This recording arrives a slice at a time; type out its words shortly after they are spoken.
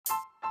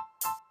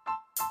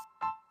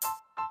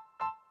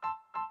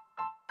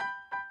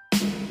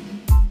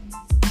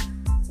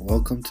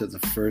welcome to the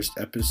first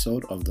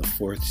episode of the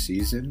fourth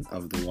season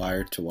of the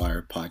Wire to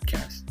Wire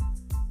podcast.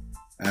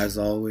 As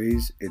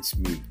always, it's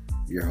me,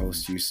 your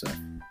host Yusuf.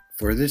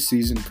 For this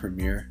season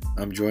premiere,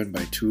 I'm joined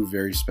by two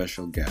very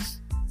special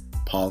guests,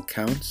 Paul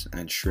Counts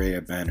and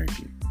Shreya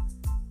Banerjee.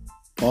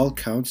 Paul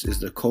Counts is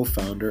the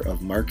co-founder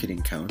of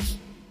Marketing Counts,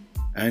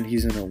 and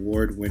he's an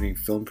award-winning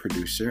film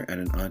producer and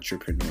an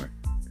entrepreneur.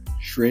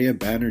 Shreya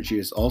Banerjee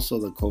is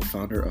also the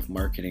co-founder of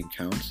Marketing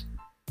Counts.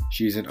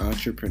 She's an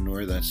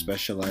entrepreneur that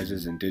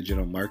specializes in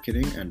digital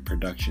marketing and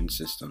production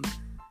systems.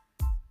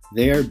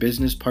 They are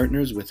business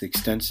partners with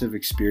extensive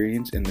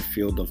experience in the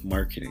field of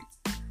marketing.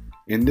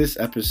 In this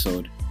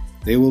episode,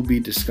 they will be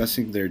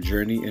discussing their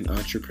journey in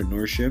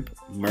entrepreneurship,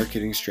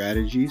 marketing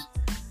strategies,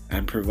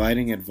 and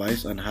providing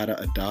advice on how to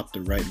adopt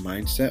the right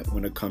mindset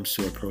when it comes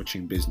to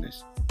approaching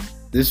business.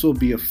 This will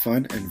be a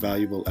fun and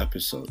valuable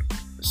episode.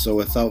 So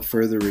without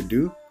further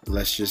ado,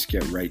 let's just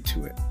get right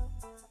to it.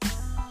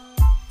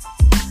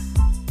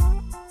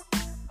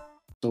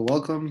 So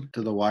welcome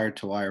to the Wire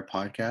to Wire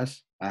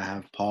podcast. I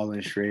have Paul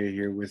and Shreya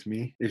here with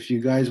me. If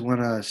you guys want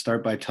to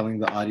start by telling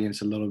the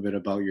audience a little bit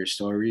about your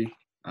story,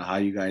 how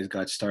you guys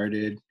got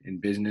started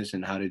in business,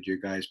 and how did your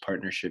guys'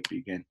 partnership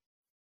begin?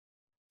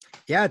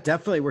 Yeah,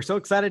 definitely. We're so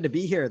excited to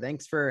be here.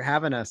 Thanks for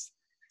having us.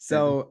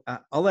 So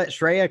I'll let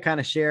Shreya kind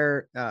of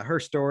share her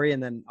story,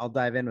 and then I'll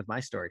dive in with my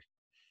story.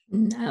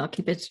 I'll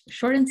keep it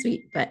short and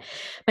sweet, but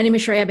my name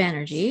is Shreya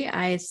Banerjee.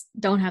 I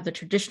don't have the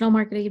traditional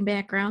marketing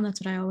background. That's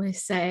what I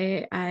always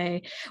say.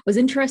 I was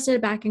interested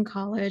back in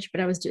college,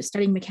 but I was just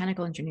studying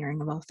mechanical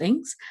engineering of all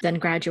things. Then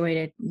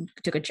graduated,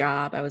 took a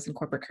job. I was in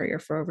corporate career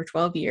for over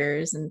 12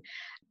 years. And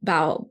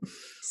about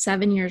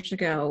 7 years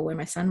ago, when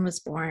my son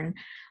was born,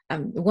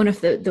 one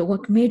of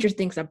the major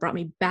things that brought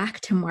me back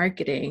to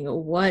marketing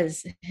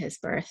was his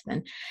birth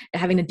and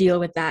having to deal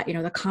with that,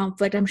 the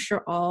conflict I'm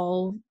sure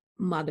all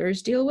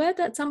mothers deal with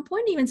at some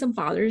point, even some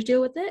fathers deal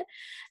with it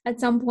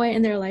at some point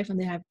in their life when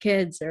they have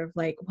kids. They're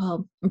like,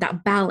 well,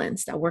 that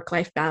balance, that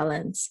work-life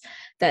balance,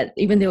 that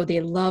even though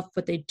they love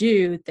what they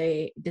do,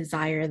 they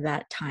desire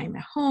that time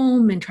at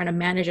home and trying to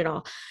manage it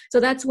all. So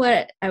that's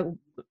what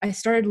I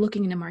started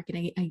looking into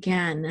marketing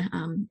again.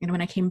 And when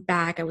I came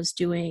back, I was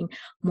doing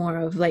more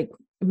of like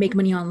make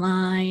money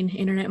online,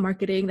 internet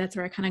marketing. That's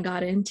where I kind of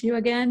got into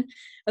again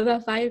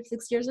about 5-6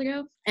 years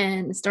ago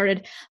and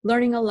started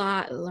learning a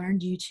lot,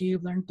 learned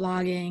YouTube, learned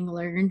blogging,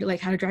 learned like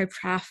how to drive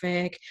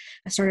traffic.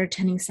 I started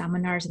attending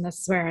seminars, and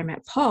that's where I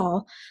met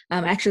Paul. I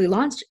actually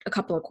launched a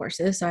couple of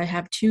courses. So I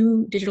have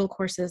 2 digital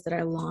courses that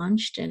I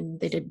launched and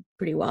they did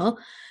pretty well.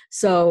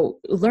 So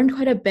learned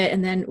quite a bit.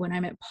 And then when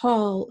I met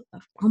Paul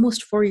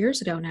almost 4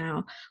 years ago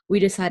now, we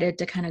decided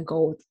to kind of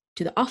go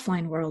to the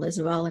offline world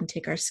as well and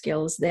take our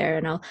skills there.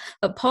 And I'll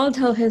let Paul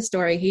tell his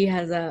story. He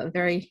has a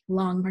very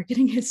long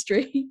marketing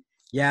history.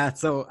 Yeah.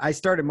 So I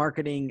started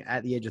marketing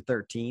at the age of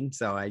 13.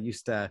 So I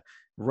used to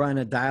run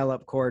a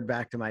dial-up cord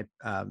back to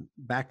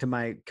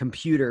my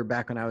computer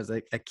back when I was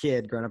a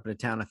kid growing up in a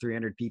town of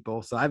 300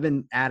 people. So I've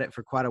been at it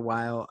for quite a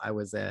while. I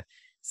was a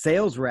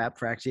sales rep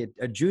for actually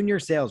a junior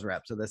sales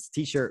rep. So this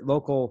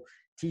local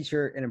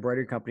t-shirt and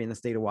embroidery company in the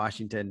state of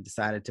Washington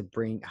decided to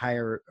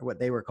hire what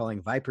they were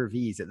calling Viper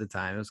V's at the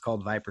time. It was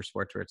called Viper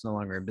Sportswear. It's no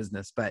longer in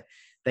business, but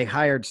they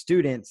hired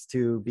students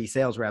to be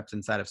sales reps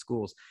inside of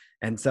schools.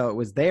 And so it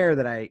was there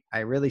that I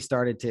really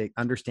started to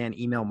understand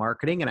email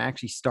marketing. And I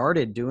actually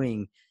started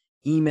doing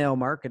email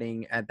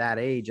marketing at that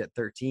age at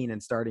 13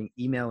 and starting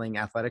emailing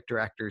athletic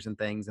directors and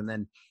things. And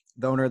then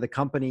the owner of the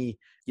company,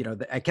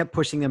 I kept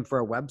pushing them for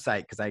a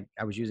website because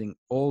I was using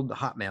old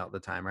Hotmail at the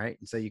time, right?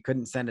 And so you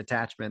couldn't send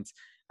attachments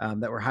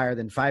that were higher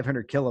than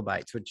 500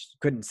 kilobytes, which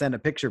couldn't send a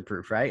picture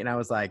proof, right? And I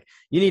was like,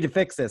 you need to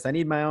fix this. I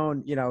need my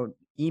own,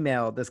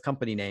 email, this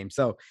company name.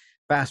 So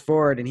fast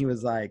forward, and he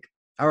was like,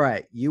 all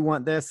right, you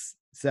want this?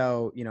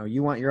 So,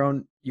 you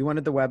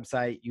wanted the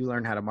website, you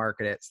learn how to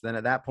market it. So then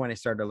at that point, I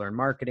started to learn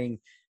marketing,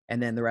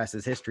 and then the rest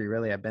is history.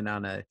 Really, I've been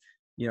on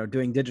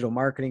doing digital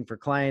marketing for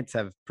clients,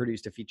 have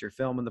produced a feature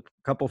film and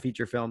couple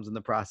feature films in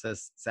the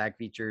process, SAG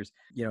features,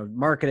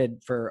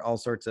 marketed for all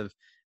sorts of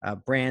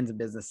brands and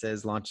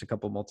businesses, launched a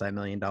couple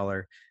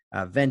multi-million-dollar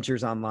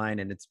ventures online,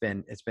 and it's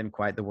been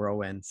quite the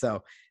whirlwind.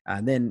 So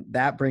then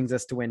that brings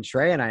us to when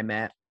Shreya and I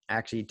met,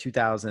 actually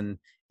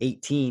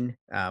 2018.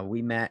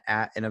 We met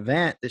at an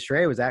event that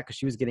Shreya was at because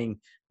she was getting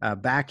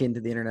back into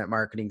the internet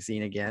marketing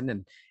scene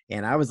again,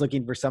 and I was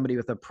looking for somebody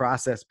with a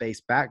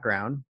process-based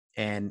background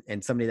and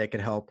somebody that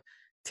could help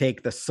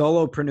take the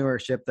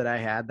solopreneurship that I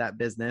had, that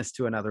business,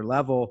 to another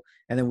level.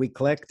 And then we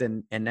clicked,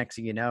 and next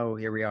thing you know,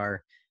 here we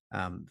are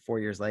 4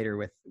 years later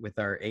with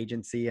our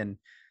agency and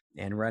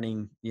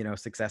running,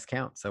 Success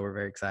Counts. So we're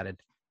very excited.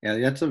 Yeah,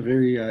 that's a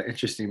very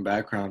interesting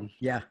background.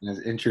 Yeah.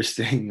 It's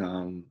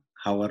interesting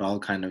how it all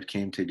kind of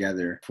came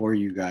together for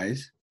you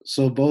guys.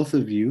 So both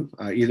of you,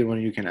 either one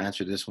of you can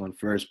answer this one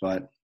first,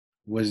 but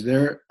was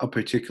there a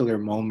particular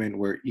moment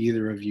where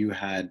either of you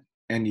had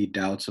any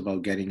doubts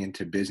about getting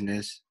into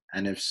business?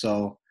 And if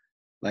so,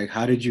 like,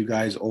 how did you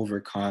guys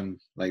overcome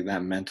like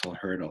that mental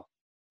hurdle?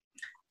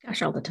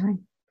 Gosh, all the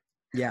time.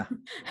 Yeah.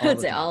 I would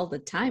say all the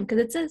time,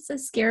 because it's a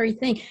scary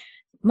thing.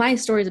 My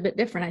story is a bit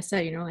different. I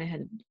said, I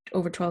had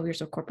over 12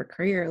 years of corporate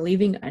career,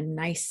 leaving a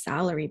nice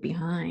salary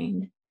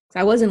behind. So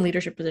I was in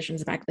leadership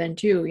positions back then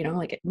too,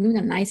 like leaving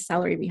a nice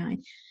salary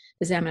behind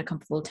to say I'm going to come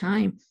full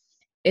time.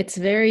 It's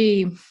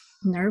very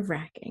nerve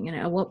wracking. And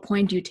at what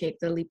point do you take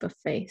the leap of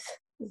faith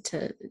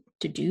to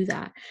do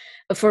that?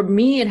 But for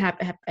me, it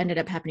ended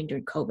up happening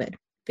during COVID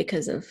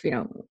because of,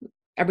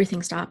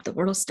 everything stopped, the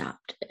world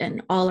stopped,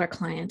 and all our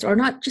clients, or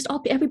not just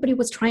all, everybody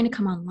was trying to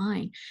come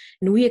online,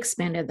 and we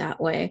expanded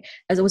that way,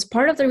 as it was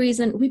part of the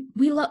reason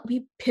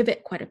we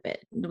pivot quite a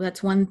bit.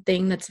 That's one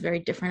thing that's very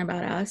different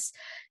about us,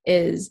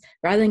 is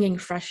rather than getting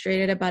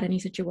frustrated about any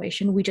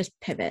situation, we just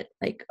pivot.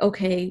 Like,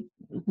 okay,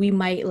 we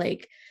might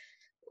like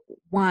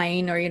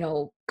whine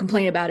or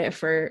complain about it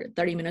for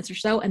 30 minutes or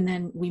so, and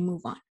then we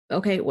move on.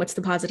 Okay, what's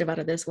the positive out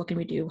of this? What can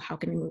we do? How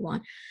can we move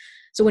on?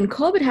 So when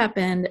COVID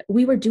happened,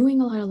 we were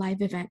doing a lot of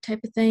live event type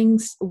of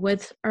things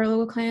with our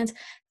local clients.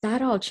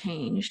 That all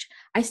changed.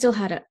 I still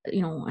had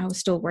I was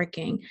still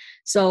working.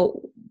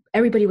 So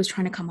everybody was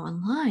trying to come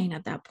online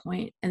at that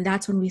point. And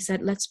that's when we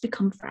said, let's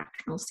become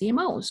fractional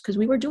CMOs, because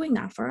we were doing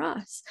that for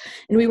us.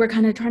 And we were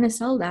kind of trying to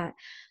sell that,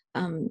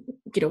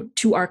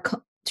 to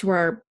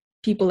our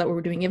people that we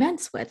were doing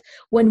events with.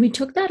 When we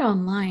took that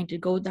online to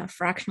go that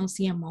fractional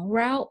CMO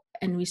route,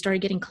 and we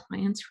started getting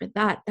clients for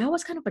that, that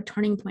was kind of a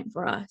turning point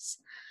for us.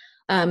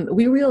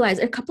 We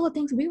realized a couple of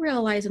things. We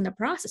realized in the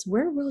process,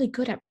 we're really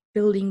good at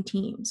building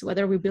teams,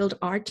 whether we build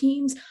our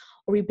teams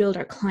or we build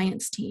our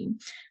clients' team.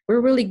 We're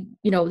really,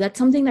 that's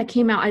something that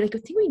came out. I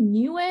think we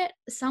knew it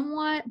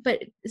somewhat,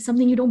 but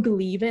something you don't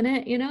believe in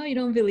it, you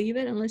don't believe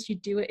it unless you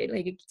do it,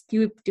 like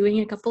keep doing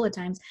it a couple of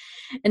times.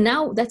 And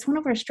now that's one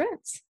of our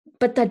strengths.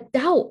 But the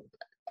doubt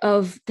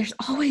there's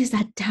always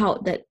that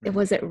doubt that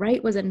was it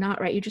right? Was it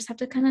not right? You just have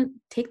to kind of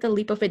take the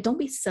leap of it. Don't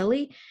be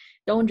silly.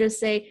 Don't just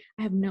say,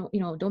 I have no,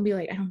 don't be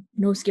like, I don't,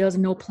 no skills,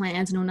 no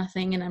plans, no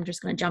nothing, and I'm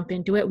just going to jump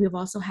into it. We've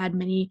also had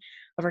many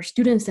of our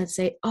students that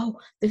say, oh,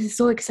 this is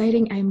so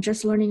exciting. I'm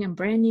just learning. I'm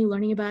brand new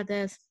learning about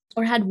this.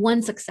 Or had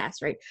one success,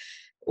 right?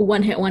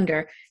 One hit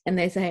wonder. And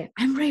they say,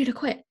 I'm ready to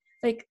quit.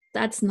 Like,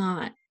 that's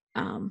not,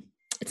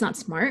 it's not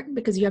smart,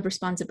 because you have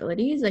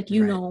responsibilities. Like,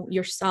 you know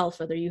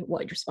yourself,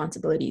 what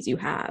responsibilities you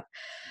have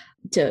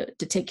to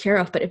take care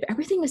of. But if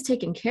everything is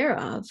taken care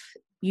of,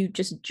 you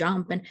just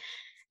jump. And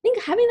I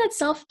think having that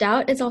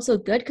self-doubt is also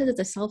good, because it's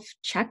a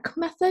self-check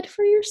method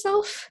for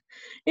yourself,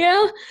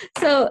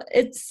 so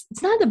it's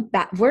not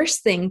the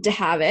worst thing to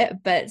have it,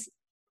 but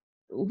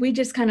we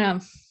just kind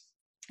of,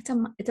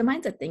 it's a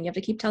mindset thing. You have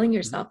to keep telling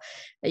yourself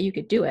that you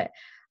could do it.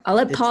 I'll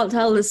let Paul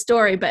tell the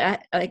story, but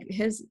I like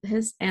his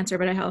answer,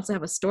 but I also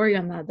have a story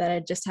on that I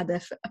just had the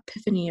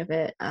epiphany of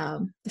it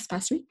this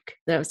past week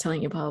that I was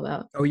telling you, Paul,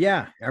 about. Oh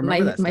yeah, I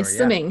remember that story. My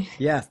swimming.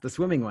 Yes, the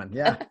swimming one.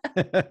 Yeah.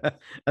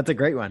 That's a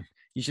great one.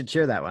 You should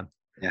share that one.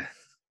 Yeah.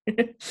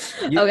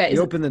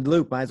 You open the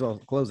loop, might as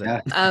well close it.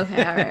 Yeah.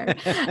 Okay, all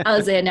right.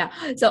 I'll say it now.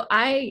 So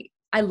I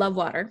love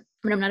water,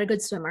 but I'm not a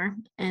good swimmer,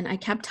 and I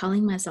kept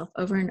telling myself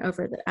over and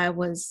over that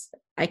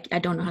I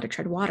don't know how to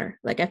tread water.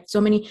 Like, so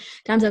many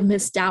times I've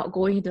missed out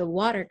going into the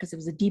water because it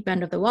was the deep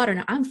end of the water.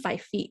 Now I'm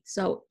 5 feet,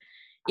 so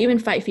even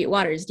 5 feet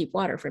water is deep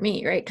water for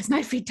me, right? Because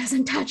my feet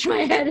doesn't touch,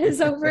 my head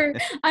is over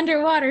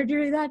underwater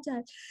during that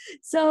time.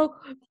 So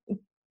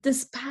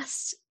this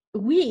past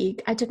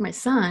week, I took my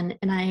son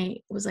and I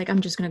was like,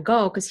 I'm just going to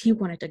go, because he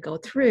wanted to go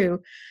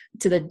through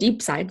to the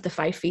deep side, the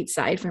 5 feet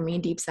side for me,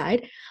 deep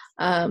side.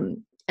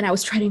 And I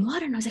was treading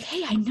water, and I was like,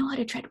 hey, I know how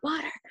to tread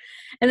water.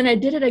 And then I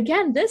did it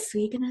again this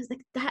week, and I was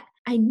like, that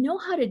I know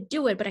how to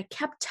do it, but I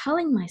kept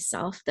telling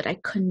myself that I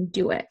couldn't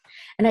do it.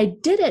 And I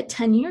did it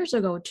 10 years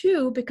ago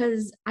too,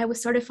 because I was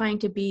certifying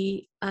to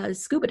be a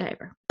scuba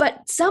diver.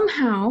 But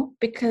somehow,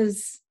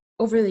 because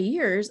over the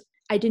years,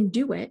 I didn't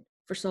do it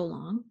for so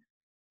long,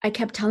 I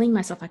kept telling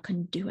myself I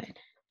couldn't do it.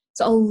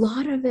 So a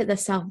lot of it, the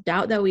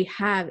self-doubt that we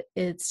have,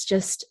 it's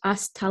just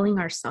us telling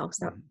ourselves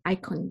that I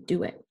couldn't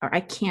do it, or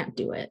I can't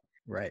do it.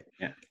 Right.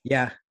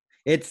 Yeah.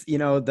 It's,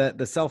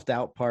 the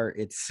self-doubt part,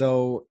 it's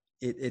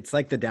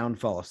like the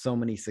downfall of so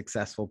many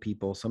successful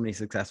people, so many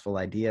successful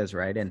ideas.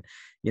 Right. And,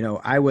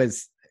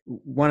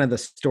 one of the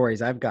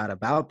stories I've got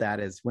about that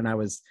is when I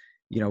was,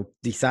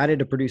 decided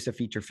to produce a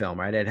feature film,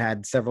 right? I'd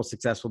had several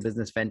successful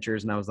business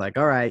ventures, and I was like,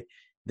 all right,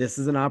 this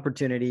is an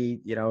opportunity.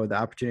 The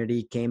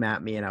opportunity came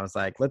at me, and I was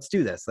like, let's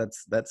do this.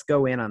 Let's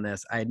go in on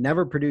this. I had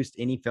never produced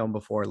any film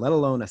before, let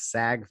alone a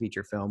SAG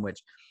feature film,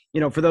 which,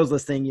 for those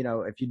listening,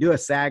 if you do a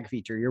SAG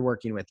feature, you're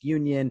working with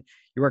union,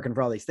 you're working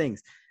for all these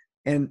things.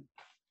 And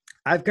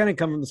I've kind of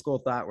come from the school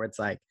of thought where it's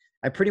like,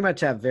 I pretty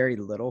much have very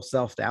little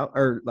self-doubt,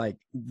 or like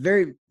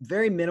very,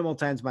 very minimal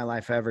times in my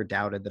life I ever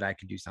doubted that I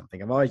could do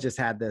something. I've always just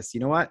had this,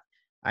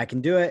 I can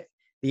do it.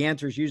 The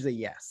answer is usually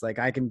yes. Like,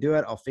 I can do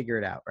it. I'll figure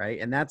it out. Right.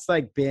 And that's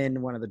like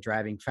been one of the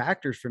driving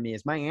factors for me,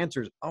 is my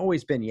answer has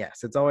always been yes.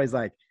 It's always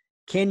like,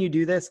 can you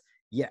do this?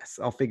 Yes,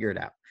 I'll figure it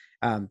out.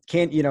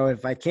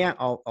 If I can't,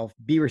 I'll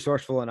be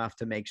resourceful enough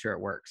to make sure it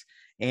works.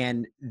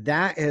 And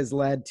that has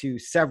led to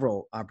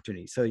several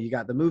opportunities. So you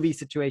got the movie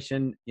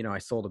situation. I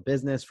sold a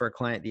business for a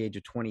client at the age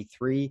of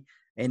 23.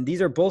 And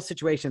these are both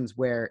situations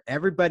where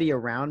everybody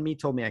around me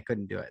told me I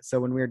couldn't do it. So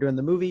when we were doing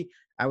the movie,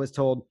 I was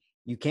told,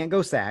 you can't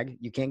go SAG,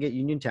 you can't get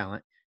union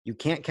talent, you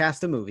can't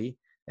cast a movie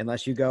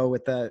unless you go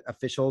with the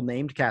official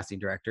named casting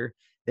director.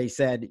 They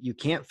said, you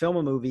can't film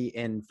a movie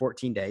in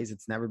 14 days.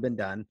 It's never been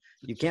done.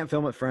 You can't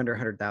film it for under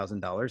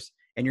 $100,000,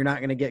 and you're not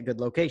going to get good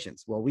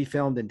locations. Well, we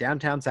filmed in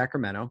downtown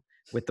Sacramento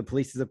with the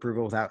police's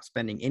approval without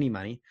spending any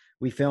money.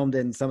 We filmed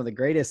in some of the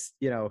greatest,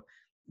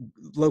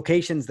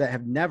 locations that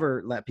have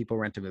never let people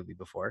rent a movie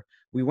before.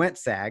 We went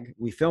SAG.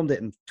 We filmed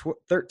it in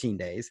 13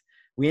 days.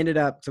 We ended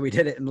up, so we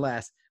did it in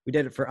less. We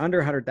did it for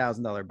under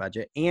 $100,000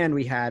 budget. And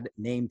we had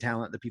name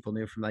talent that people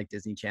knew from like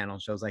Disney Channel,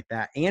 shows like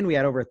that. And we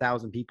had over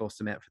 1,000 people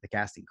submit for the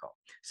casting call.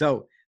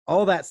 So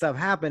all that stuff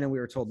happened and we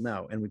were told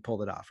no, and we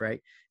pulled it off.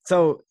 Right.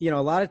 So, a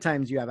lot of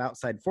times you have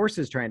outside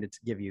forces trying to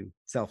give you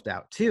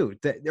self-doubt too,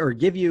 or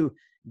give you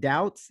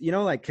doubts,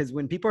 cause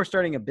when people are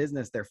starting a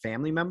business, their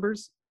family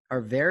members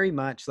are very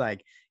much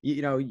like,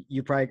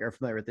 you probably are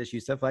familiar with this,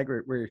 Yusuf, like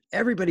where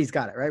everybody's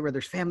got it, right? Where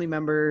there's family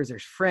members,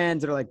 there's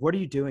friends that are like, what are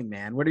you doing,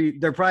 man?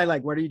 They're probably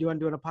like, what are you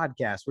doing a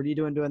podcast? What are you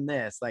doing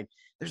this? Like,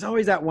 there's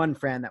always that one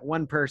friend, that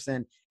one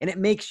person, and it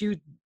makes you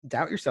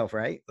doubt yourself,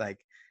 right? Like,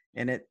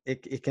 and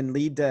it can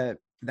lead to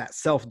that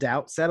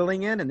self-doubt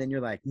settling in. And then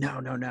you're like,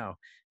 no,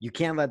 you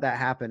can't let that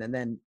happen. And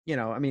then,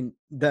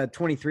 the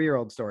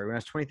 23-year-old story, when I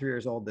was 23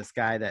 years old, the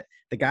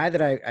guy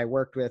that I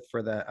worked with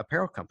for the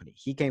apparel company,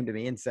 he came to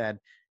me and said,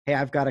 hey,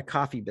 I've got a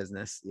coffee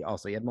business.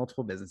 Also, he had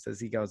multiple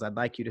businesses. He goes, I'd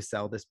like you to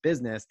sell this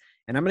business,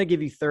 and I'm going to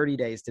give you 30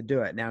 days to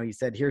do it. Now, he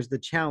said, here's the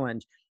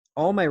challenge.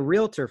 All my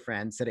realtor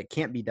friends said it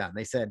can't be done.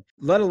 They said,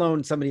 let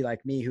alone somebody like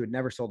me who had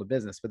never sold a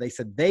business, but they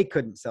said they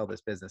couldn't sell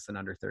this business in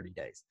under 30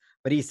 days.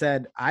 But he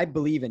said, I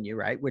believe in you,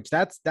 right? Which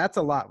that's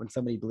a lot when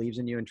somebody believes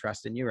in you and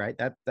trusts in you, right?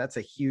 That's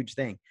a huge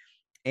thing.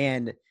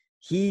 And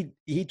he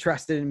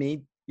trusted in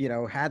me,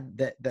 had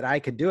that I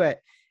could do it.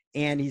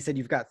 And he said,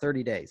 you've got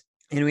 30 days.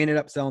 And we ended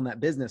up selling that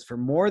business for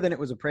more than it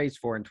was appraised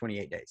for in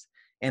 28 days.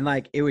 And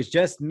like, it was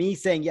just me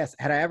saying, yes.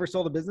 Had I ever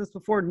sold a business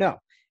before? No.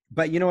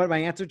 But you know what my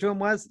answer to him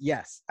was?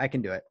 Yes, I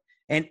can do it.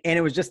 And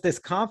it was just this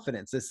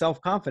confidence, this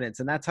self-confidence.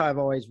 And that's how I've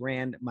always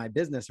ran my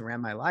business and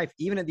ran my life.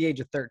 Even at the age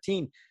of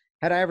 13,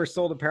 had I ever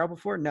sold apparel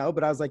before? No,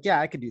 but I was like,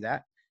 yeah, I could do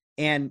that.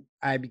 And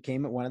I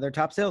became one of their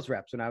top sales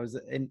reps when I was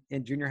in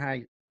junior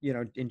high,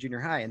 in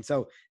junior high. And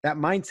so that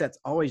mindset's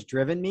always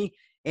driven me.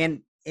 And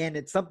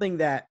it's something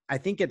that I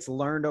think it's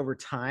learned over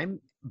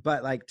time,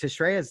 but like the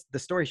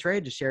story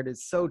Shreya just shared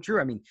is so true.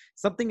 I mean,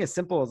 something as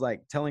simple as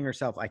like telling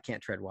herself, I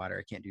can't tread water.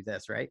 I can't do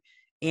this. Right.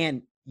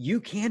 And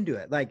you can do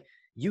it. Like,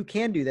 you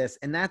can do this.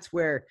 And that's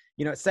where,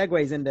 it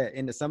segues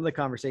into some of the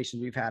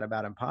conversations we've had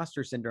about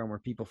imposter syndrome, where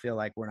people feel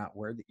like you're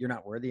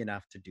not worthy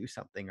enough to do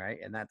something. Right.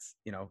 And that's,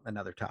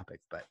 another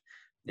topic, but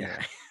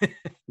yeah.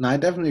 No, I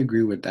definitely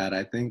agree with that.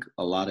 I think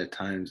a lot of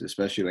times,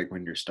 especially like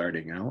when you're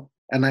starting out,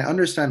 and I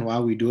understand why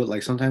we do it.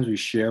 Like sometimes we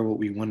share what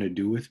we want to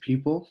do with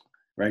people,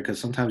 right? Because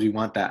sometimes we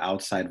want that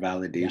outside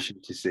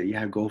validation to say,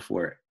 yeah, go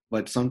for it.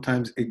 But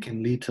sometimes it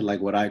can lead to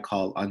like what I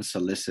call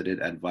unsolicited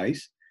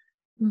advice.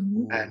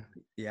 Mm-hmm. And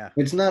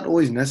it's not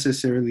always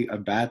necessarily a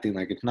bad thing.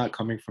 Like, it's not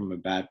coming from a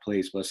bad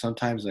place, but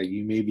sometimes like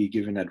you may be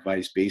given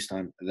advice based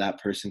on that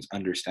person's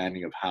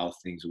understanding of how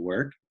things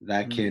work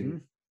that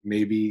can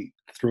maybe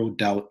throw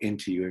doubt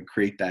into you and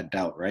create that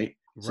doubt, right?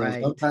 So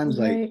sometimes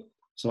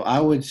so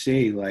I would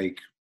say like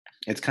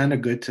it's kind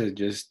of good to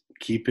just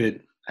keep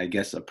it, I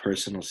guess, a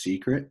personal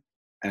secret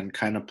and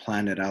kind of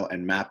plan it out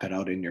and map it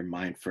out in your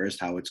mind first,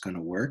 how it's going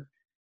to work.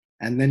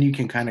 And then you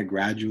can kind of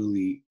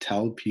gradually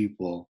tell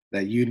people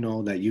that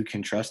that you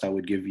can trust that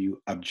would give you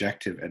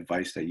objective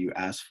advice that you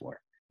ask for.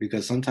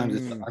 Because sometimes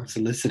it's the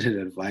unsolicited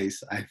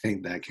advice, I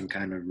think, that can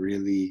kind of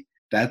really,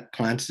 that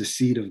plants the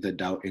seed of the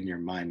doubt in your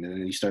mind. And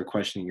then you start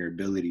questioning your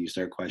ability, you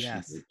start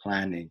questioning your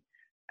planning.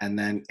 And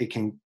then it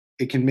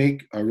can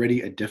make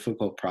already a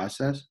difficult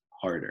process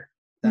harder.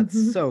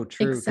 That's so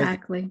true.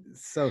 Exactly.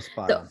 So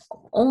spot on. The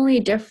only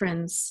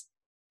difference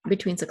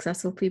between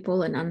successful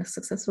people and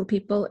unsuccessful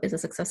people is that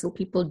successful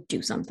people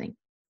do something.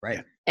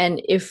 Right.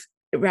 And if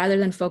rather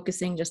than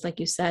focusing, just like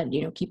you said,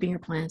 keeping your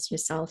plans to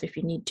yourself if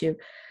you need to,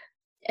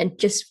 and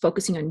just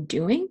focusing on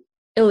doing,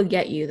 it'll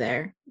get you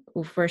there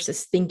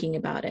versus thinking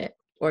about it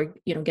or,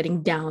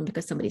 getting down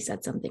because somebody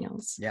said something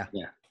else. Yeah.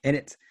 Yeah.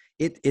 And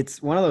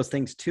it's one of those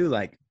things too,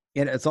 like,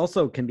 and it's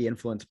also can be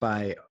influenced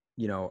by,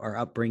 our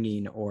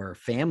upbringing or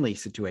family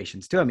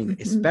situations too. I mean,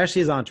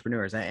 especially as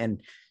entrepreneurs.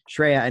 And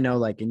Shreya, I know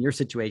like in your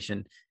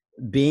situation,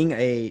 being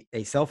a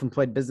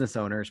self-employed business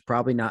owner is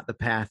probably not the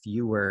path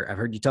I've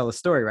heard you tell the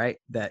story, right?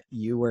 That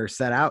you were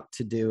set out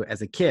to do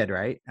as a kid,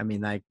 right? I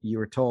mean, like you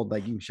were told,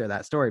 like you can share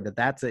that story, but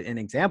that's an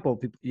example.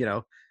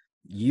 People,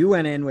 you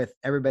went in with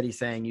everybody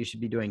saying you should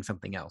be doing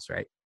something else,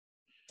 right?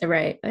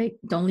 Right. Like,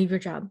 don't leave your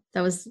job.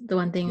 That was the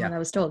one thing that I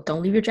was told.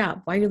 Don't leave your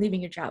job. Why are you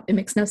leaving your job? It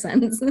makes no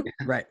sense.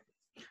 Right.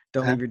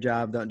 don't leave your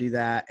job, don't do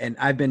that. And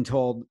I've been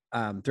told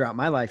throughout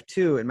my life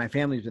too, and my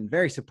family's been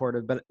very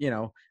supportive, but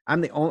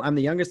I'm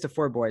the youngest of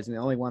 4 boys and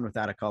the only one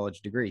without a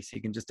college degree. So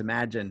you can just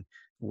imagine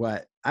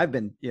what I've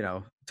been,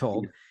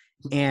 told.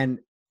 And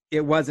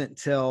it wasn't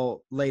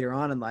till later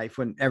on in life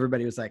when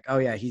everybody was like, oh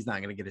yeah, he's not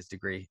going to get his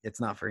degree. It's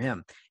not for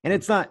him. And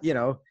it's not,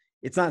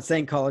 it's not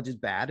saying college is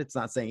bad. It's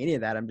not saying any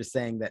of that. I'm just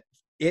saying that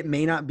it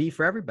may not be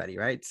for everybody,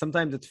 right?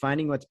 Sometimes it's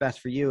finding what's best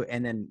for you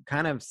and then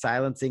kind of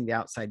silencing the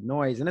outside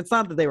noise. And it's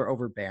not that they were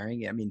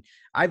overbearing. I mean,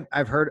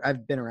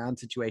 I've been around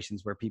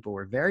situations where people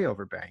were very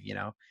overbearing,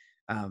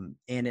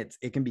 and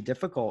it can be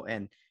difficult.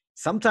 And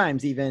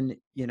sometimes even,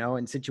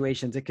 in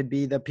situations, it could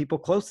be the people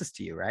closest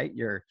to you, right?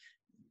 Your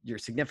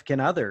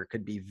significant other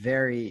could be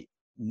very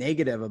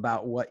negative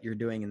about what you're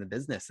doing in the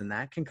business, and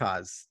that can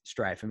cause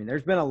strife. I mean,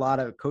 there's been a lot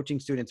of coaching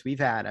students we've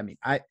had. I mean,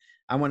 I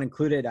want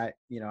included, I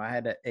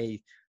had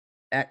a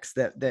ex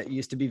that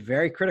used to be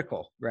very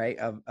critical, right,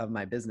 of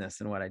my business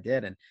and what I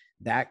did. And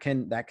that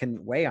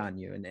can weigh on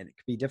you, and it can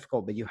be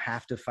difficult, but you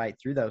have to fight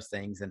through those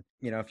things. And,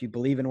 if you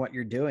believe in what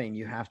you're doing,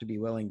 you have to be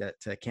willing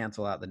to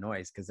cancel out the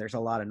noise, because there's a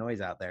lot of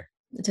noise out there.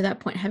 To that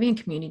point, having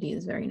a community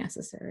is very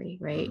necessary,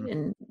 right? Mm-hmm.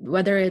 And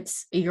whether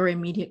it's your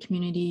immediate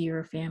community,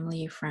 your family,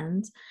 your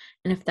friends,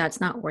 and if that's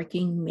not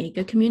working, make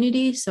a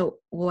community. So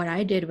what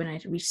I did when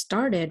I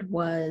restarted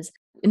was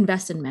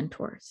invest in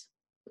mentors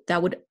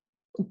that would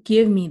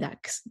give me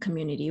that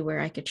community where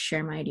I could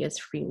share my ideas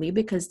freely,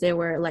 because they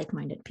were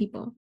like-minded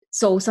people.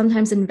 So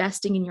sometimes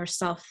investing in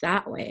yourself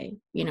that way,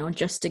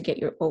 just to get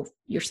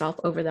yourself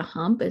over the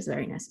hump is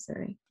very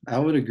necessary. I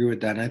would agree with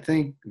that. And I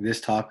think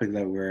this topic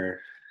that we're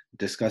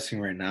discussing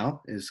right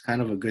now is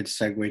kind of a good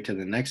segue to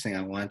the next thing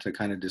I want to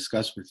kind of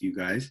discuss with you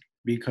guys,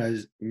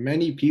 because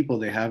many people,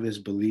 they have this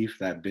belief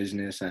that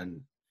business and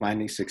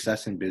finding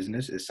success in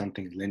business is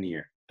something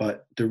linear.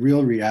 But the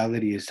real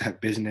reality is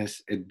that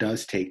business, it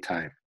does take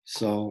time.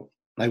 So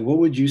what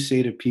would you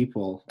say to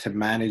people to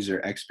manage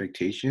their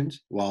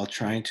expectations while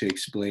trying to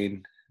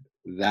explain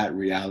that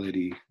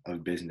reality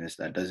of business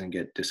that doesn't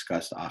get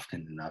discussed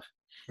often enough?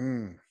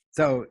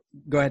 So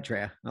go ahead,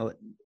 Treya.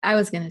 I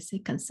was going to say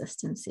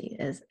consistency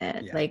is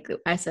it. Yeah. Like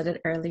I said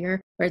it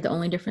earlier, where the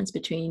only difference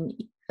between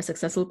a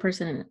successful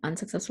person and an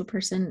unsuccessful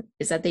person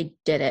is that they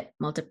did it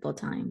multiple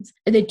times.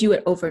 And they do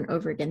it over and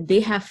over again.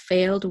 They have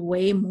failed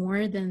way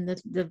more than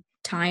the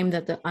time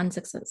that the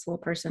unsuccessful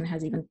person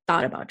has even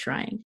thought about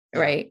trying.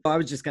 Right. Well, I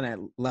was just going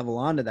to level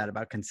onto that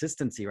about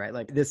consistency, right?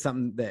 Like this is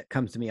something that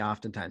comes to me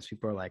oftentimes.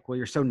 People are like, well,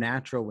 you're so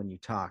natural when you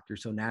talk. You're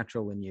so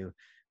natural when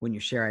you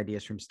share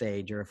ideas from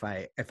stage, or if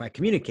I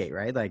communicate,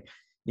 right? Like,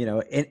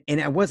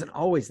 and I wasn't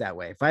always that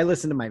way. If I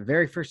listen to my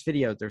very first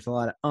videos, there's a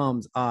lot of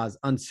ums, ahs,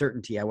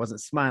 uncertainty. I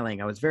wasn't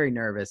smiling. I was very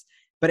nervous,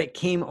 but it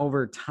came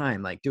over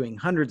time, like doing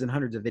hundreds and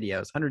hundreds of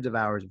videos, hundreds of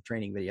hours of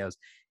training videos.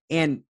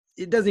 And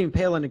it doesn't even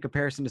pale into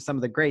comparison to some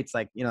of the greats,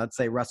 like, let's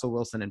say Russell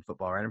Wilson in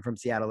football, right? I'm from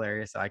Seattle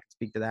area, so I can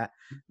speak to that.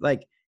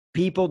 Like,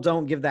 people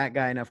don't give that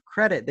guy enough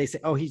credit. They say,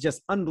 oh, he's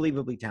just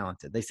unbelievably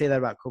talented. They say that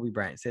about Kobe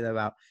Bryant, say that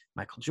about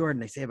Michael Jordan.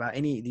 They say about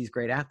any of these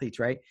great athletes,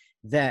 right?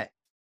 That,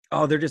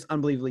 oh, they're just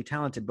unbelievably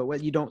talented. But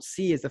what you don't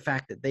see is the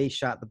fact that they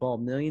shot the ball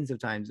millions of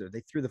times, or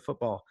they threw the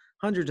football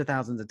hundreds of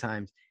thousands of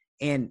times,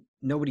 and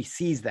nobody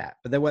sees that.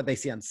 But then what they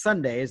see on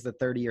Sunday is the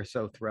 30 or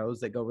so throws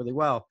that go really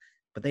well,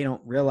 but they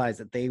don't realize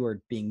that they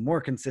were being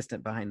more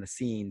consistent behind the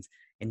scenes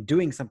and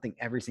doing something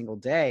every single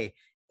day.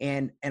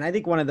 And I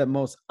think one of the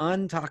most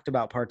untalked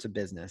about parts of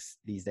business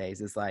these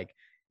days is like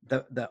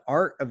the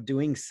art of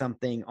doing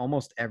something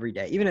almost every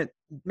day, even at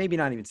maybe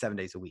not even 7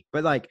 days a week,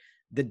 but like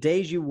the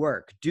days you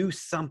work, do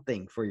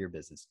something for your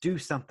business, do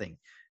something,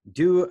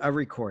 do a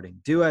recording,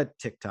 do a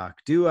TikTok,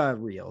 do a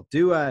reel,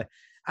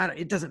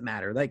 it doesn't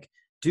matter. Like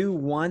do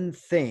one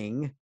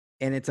thing,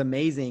 and it's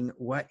amazing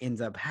what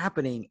ends up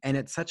happening. And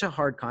it's such a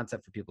hard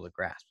concept for people to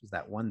grasp, is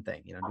that one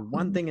thing, do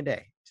one thing a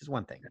day, just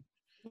one thing.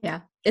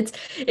 Yeah.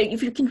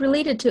 If you can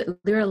relate it to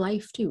your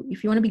life too,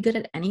 if you want to be good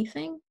at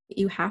anything,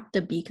 you have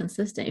to be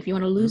consistent. If you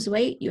want to lose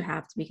weight, you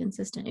have to be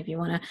consistent. If you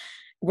want to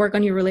work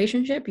on your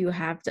relationship, you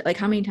have to, like,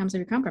 how many times have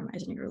you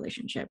compromised in your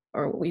relationship,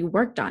 or you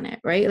worked on it,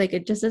 right? Like,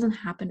 it just doesn't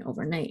happen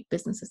overnight.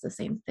 Business is the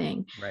same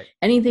thing. Right.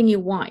 Anything you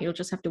want, you'll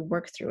just have to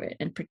work through it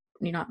and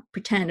not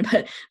pretend,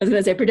 but I was going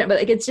to say pretend, but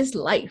like, it's just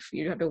life.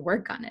 You have to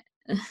work on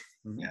it.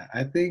 Yeah,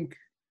 I think,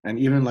 and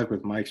even like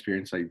with my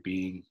experience, like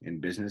being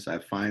in business, I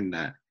find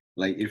that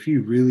like, if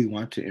you really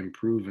want to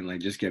improve and like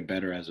just get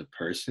better as a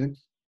person,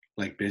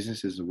 like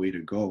business is the way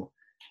to go,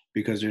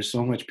 because there's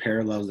so much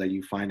parallels that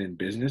you find in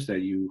business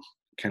that you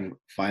can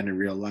find in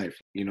real life,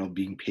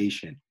 being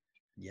patient,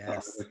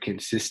 yes,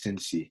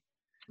 consistency,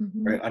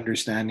 right?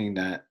 Understanding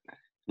that,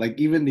 like,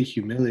 even the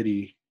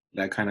humility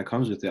that kind of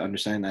comes with it,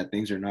 understanding that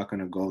things are not going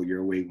to go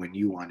your way when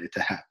you want it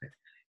to happen.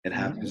 It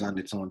happens on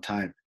its own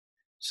time.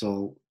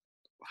 So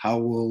how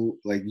will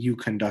like you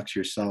conduct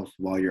yourself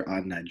while you're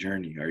on that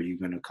journey? Are you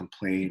going to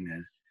complain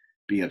and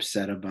be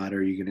upset about it? Or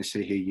are you going to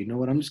say, hey, you know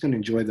what, I'm just going to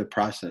enjoy the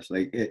process?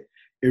 Like it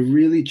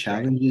really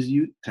challenges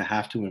you to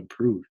have to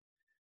improve.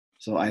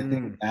 So I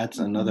think that's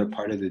another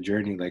part of the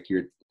journey. Like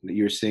you're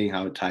you're saying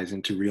how it ties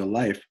into real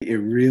life. It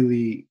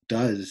really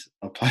does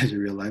apply to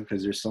real life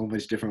because there's so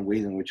much different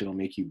ways in which it'll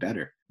make you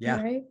better.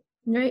 Yeah.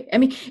 Right. I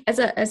mean, as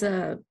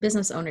a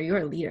business owner, you're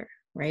a leader,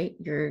 right?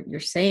 You're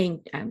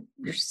saying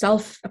you're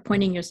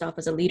appointing yourself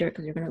as a leader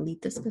because you're going to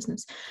lead this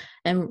business.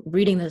 And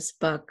reading this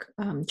book,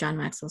 John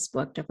Maxwell's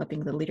book,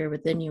 Developing the Leader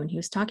Within You, and he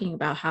was talking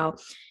about how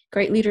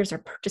great leaders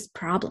are just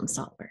problem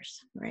solvers,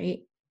 right?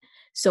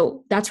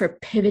 So that's where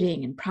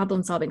pivoting and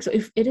problem solving. So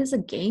if it is a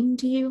game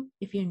to you,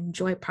 if you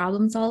enjoy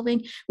problem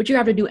solving, which you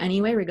have to do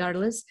anyway,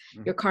 regardless,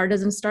 your car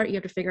doesn't start, you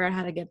have to figure out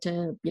how to get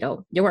to,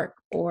 your work,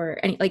 or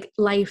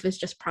life is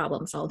just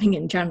problem solving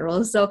in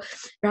general. So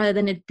rather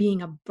than it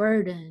being a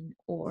burden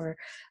or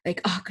like,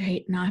 oh,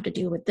 great, now I have to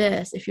deal with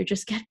this. If you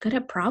just get good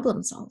at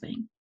problem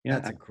solving. Yeah,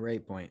 that's a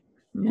great point.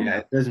 Yeah,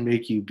 it does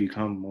make you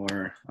become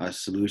more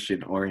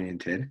solution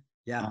oriented.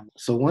 Yeah.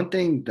 So one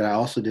thing that I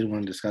also did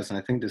want to discuss, and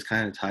I think this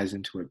kind of ties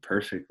into it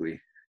perfectly,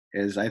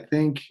 is I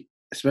think,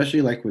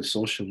 especially like with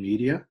social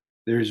media,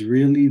 there's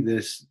really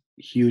this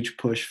huge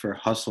push for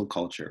hustle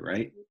culture,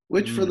 right?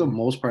 Which for the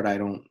most part, I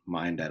don't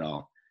mind at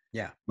all.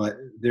 Yeah. But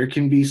there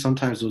can be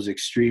sometimes those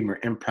extreme or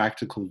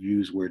impractical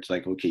views where it's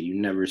like, okay, you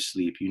never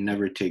sleep, you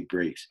never take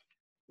breaks,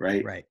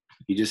 right? Right.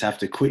 You just have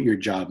to quit your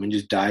job and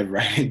just dive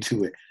right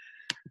into it.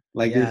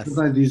 Like Yes. there's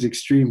sometimes these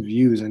extreme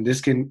views, and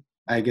this can,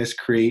 I guess,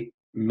 create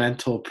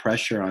mental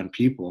pressure on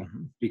people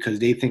because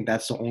they think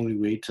that's the only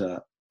way to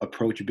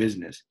approach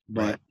business.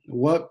 But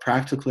what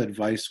practical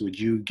advice would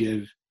you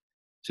give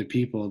to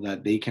people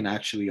that they can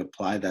actually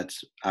apply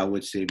that's, I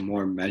would say,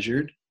 more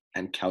measured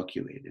and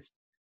calculated?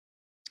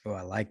 Oh,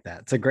 I like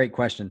that. It's a great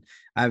question.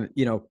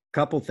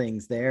 Couple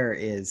things there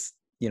is,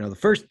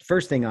 the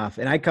first thing off,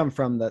 and I come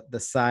from the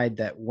side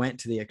that went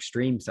to the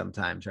extreme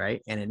sometimes,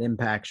 right? And it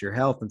impacts your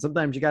health. And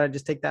sometimes you got to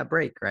just take that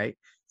break, right?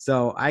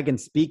 So I can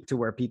speak to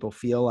where people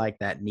feel like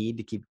that need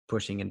to keep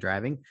pushing and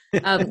driving.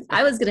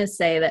 I was going to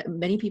say that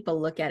many people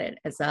look at it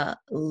as a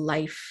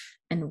life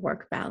and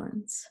work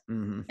balance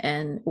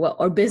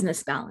or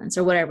business balance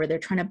or whatever. They're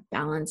trying to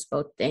balance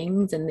both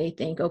things. And they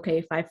think, okay,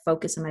 if I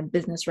focus on my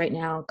business right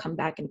now, I'll come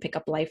back and pick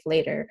up life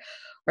later,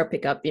 or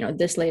pick up,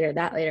 this later,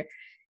 that later.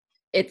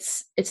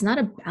 It's not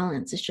a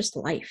balance. It's just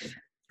life.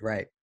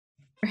 Right.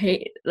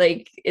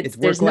 Like it's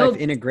work-life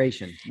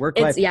integration.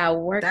 Work-life.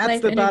 Work-life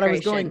That's the thought I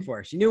was going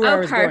for. She knew where I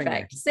was going.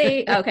 Perfect.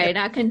 See, okay,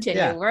 now continue.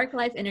 Yeah.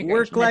 Work-life integration.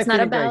 Work-life It's not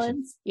integration. A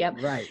balance. Yep.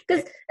 Right.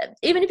 Because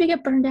even if you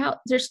get burned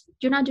out,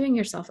 you're not doing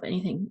yourself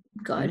anything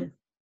good.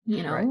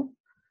 Right.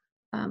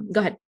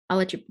 Go ahead. I'll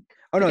let you.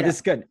 Oh no, this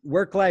is good.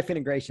 Work-life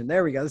integration.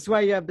 There we go. This is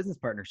why you have business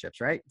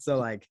partnerships, right?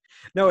 So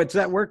no, it's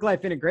that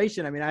work-life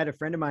integration. I mean, I had a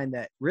friend of mine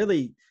that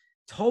really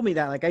told me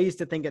that. Like, I used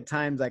to think at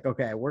times like,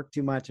 okay, I work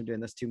too much, I'm doing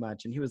this too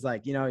much. And he was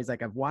like, he's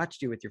like, I've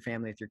watched you with your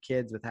family, with your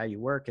kids, with how you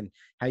work and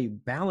how you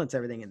balance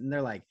everything. And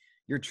they're like,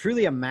 you're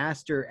truly a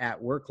master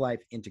at work-life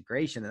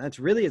integration. And that's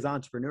really, as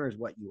entrepreneurs,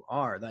 what you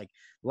are.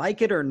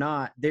 Like it or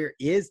not, there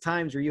is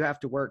times where you have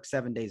to work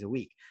 7 days a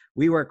week.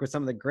 We work with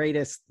some of the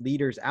greatest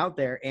leaders out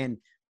there, and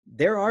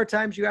there are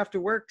times you have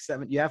to work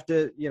you have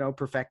to,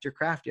 perfect your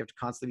craft. You have to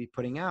constantly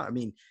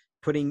be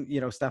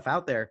putting stuff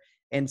out there.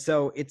 And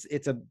so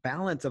it's a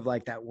balance of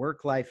like that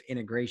work-life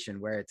integration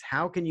where it's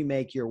how can you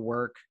make your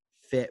work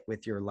fit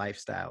with your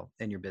lifestyle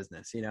and your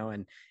business,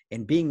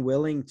 and being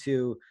willing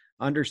to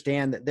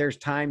understand that there's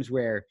times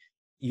where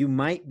you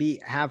might be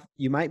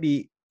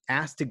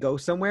asked to go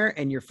somewhere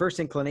and your first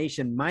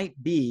inclination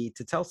might be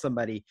to tell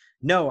somebody,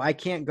 no, I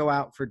can't go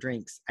out for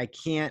drinks. I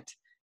can't,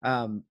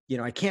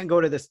 I can't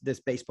go to this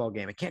baseball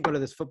game. I can't go to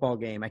this football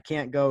game. I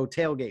can't go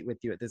tailgate with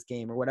you at this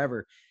game or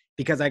whatever,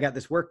 because I got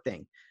this work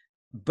thing.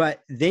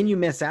 But then you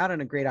miss out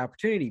on a great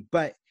opportunity.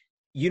 But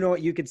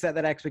you could set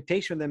that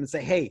expectation with them and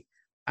say, hey,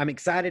 I'm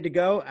excited to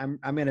go. I'm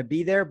going to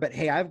be there, but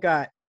hey, I've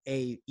got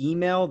a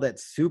email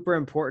that's super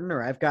important,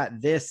 or I've got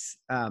this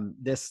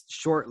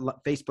short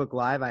Facebook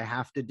Live I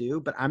have to do,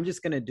 but I'm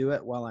just going to do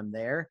it while I'm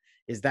there.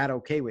 Is that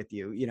okay with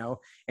you?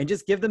 And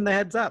just give them the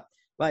heads up.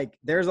 Like,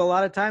 there's a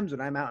lot of times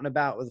when I'm out and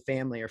about with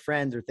family or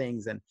friends or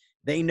things, and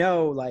they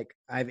know, like,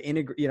 I've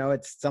integrated,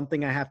 it's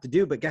something I have to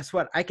do, but guess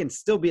what? I can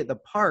still be at the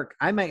park.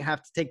 I might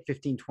have to take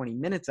 15, 20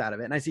 minutes out of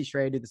it. And I see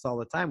Shreya do this all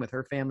the time with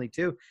her family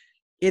too.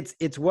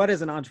 It's what,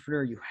 as an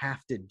entrepreneur, you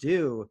have to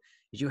do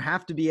is you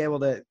have to be able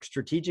to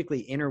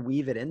strategically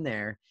interweave it in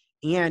there,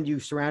 and you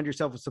surround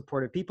yourself with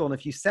supportive people. And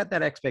if you set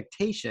that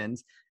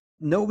expectations,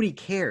 nobody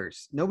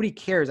cares. Nobody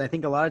cares. I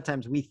think a lot of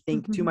times we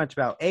think too much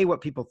about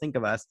what people think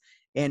of us.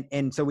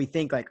 And so we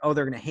think like, oh,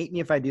 they're going to hate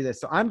me if I do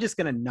this. So I'm just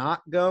going to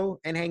not go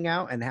and hang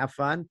out and have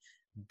fun,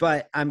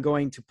 but I'm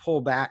going to pull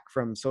back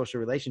from social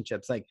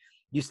relationships. Like,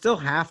 you still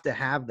have to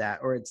have that,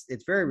 or it's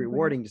very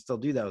rewarding to still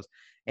do those.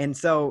 And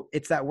so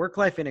it's that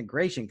work-life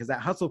integration, because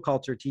that hustle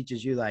culture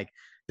teaches you, like,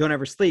 don't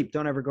ever sleep,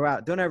 don't ever go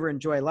out, don't ever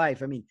enjoy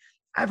life. I mean,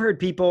 I've heard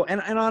people,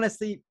 and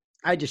honestly,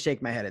 I just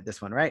shake my head at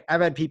this one, right?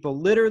 I've had people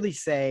literally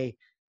say,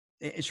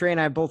 Shreya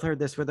and I both heard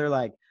this, where they're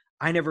like,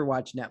 I never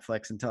watched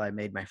Netflix until I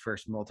made my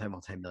first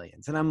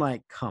multi-millions. And I'm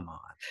like, come on,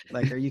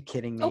 like, are you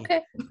kidding me?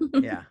 Okay.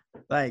 Yeah.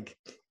 Like,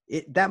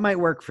 that might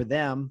work for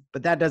them,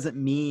 but that doesn't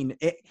mean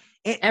it.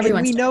 And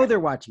Everyone's we know different. they're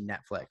watching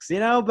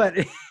Netflix, but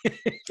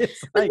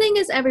it's The like, thing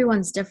is,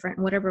 everyone's different,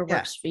 whatever Yeah.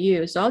 works for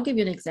you. So I'll give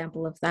you an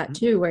example of that Mhm.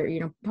 too,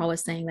 where, Paul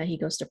was saying that he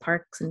goes to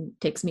parks and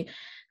takes me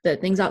the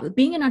things out.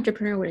 Being an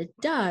entrepreneur, what it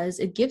does,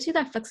 it gives you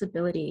that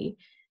flexibility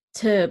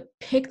to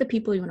pick the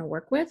people you want to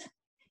work with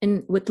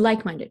and with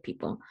like-minded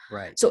people.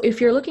 right. So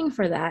if you're looking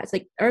for that, it's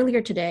like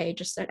earlier today,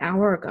 just an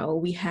hour ago,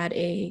 we had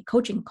a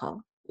coaching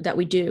call that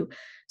we do.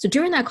 So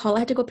during that call, I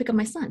had to go pick up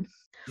my son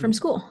from Mhm.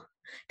 school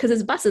because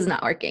his bus is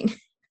not working.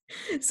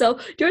 So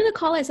during the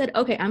call, I said,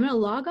 okay, I'm going to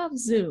log off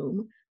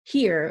Zoom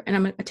here and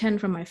I'm going to attend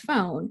from my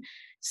phone.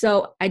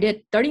 So I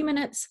did 30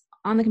 minutes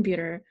on the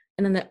computer.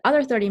 And then the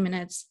other 30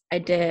 minutes I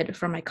did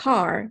from my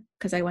car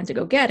because I went to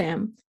go get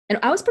him. And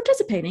I was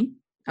participating.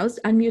 I was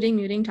unmuting,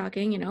 muting,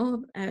 talking,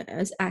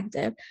 as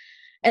active.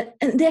 And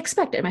they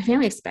expect it. My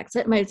family expects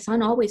it. My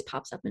son always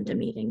pops up into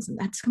meetings, and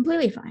that's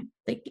completely fine.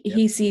 Like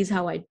he sees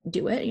how I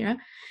do it, and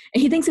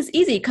he thinks it's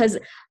easy because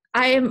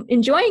I am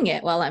enjoying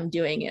it while I'm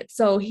doing it.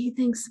 So he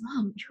thinks,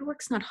 Mom, your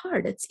work's not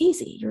hard. It's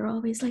easy. You're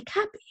always like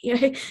happy.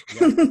 Right?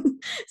 Yeah.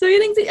 So he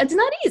thinks it's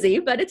not easy,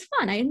 but it's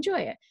fun. I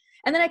enjoy it.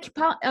 And then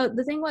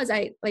the thing was,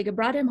 I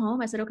brought him home.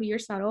 I said, okay, you're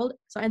settled.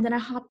 And then I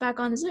hopped back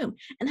on Zoom,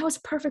 and that was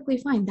perfectly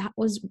fine. That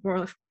was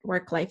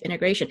work-life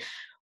integration.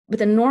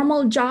 With a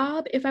normal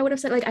job, if I would have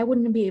said, I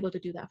wouldn't be able to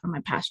do that for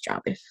my past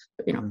job if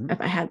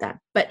I had that.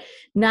 But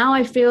now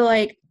I feel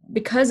like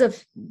because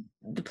of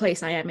the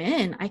place I am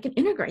in, I can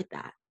integrate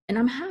that and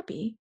I'm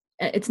happy.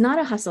 It's not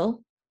a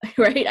hustle,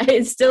 right?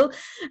 I still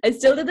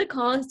did the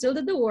call, I still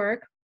did the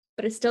work,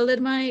 but I still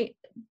did my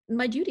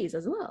duties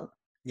as well.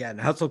 Yeah.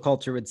 And hustle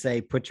culture would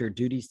say, put your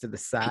duties to the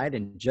side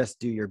and just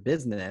do your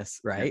business.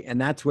 Right. And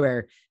that's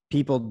where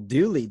people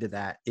do lead to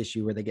that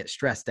issue where they get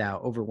stressed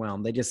out,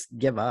 overwhelmed. They just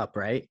give up,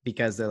 right?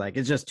 Because they're like,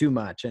 it's just too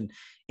much. And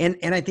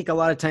I think a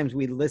lot of times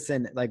we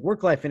listen, like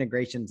work-life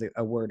integration is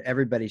a word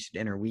everybody should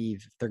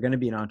interweave if they're going to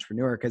be an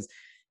entrepreneur, because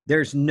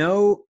there's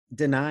no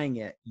denying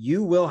it.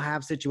 You will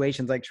have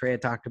situations like Shreya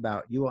talked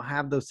about. You will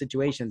have those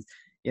situations.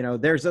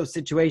 There's those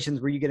situations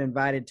where you get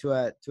invited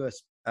to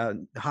a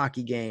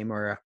hockey game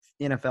or a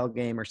NFL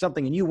game or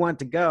something, and you want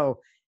to go.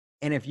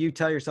 And if you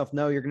tell yourself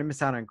no, you're going to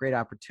miss out on a great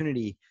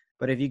opportunity.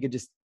 But if you could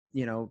just,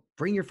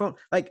 bring your phone,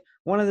 like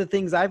one of the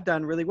things I've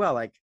done really well,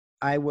 like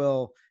I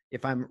will,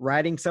 if I'm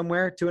riding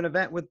somewhere to an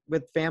event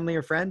with family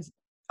or friends,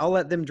 I'll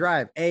let them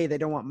drive. They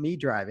don't want me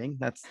driving.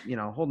 That's,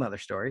 a whole nother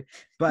story,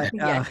 but,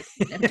 I'm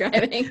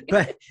driving.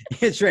 But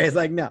Shreya's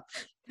like, no.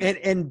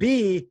 And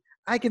B,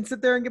 I can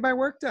sit there and get my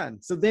work done.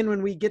 So then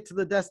when we get to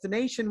the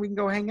destination, we can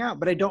go hang out,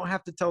 but I don't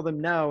have to tell them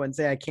no and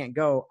say, I can't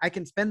go. I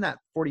can spend that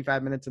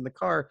 45 minutes in the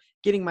car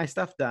getting my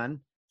stuff done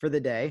for the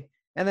day.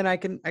 And then I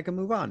can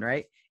move on.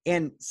 Right.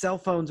 And cell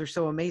phones are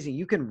so amazing.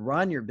 You can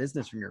run your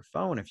business from your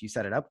phone if you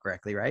set it up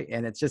correctly. Right.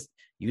 And it's just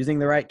using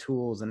the right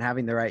tools and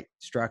having the right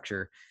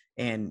structure.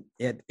 And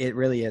it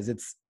really is.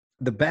 It's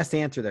the best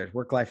answer there is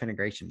work-life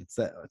integration. It's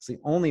the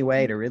only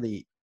way to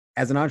really,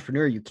 as an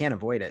entrepreneur, you can't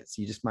avoid it.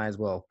 So you just might as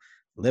well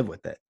live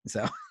with it.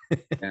 So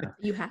yeah.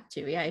 You have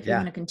to, if you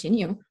want to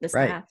continue this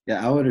path.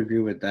 Yeah, I would agree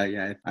with that.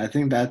 Yeah, I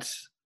think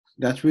that's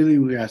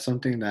really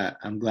something that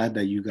I'm glad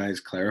that you guys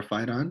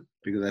clarified on,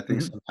 because I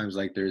think sometimes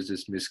there's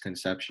this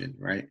misconception,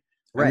 right?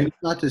 Right. I mean,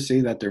 not to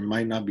say that there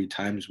might not be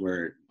times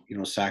where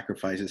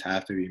sacrifices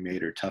have to be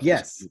made or tough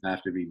decisions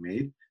have to be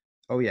made.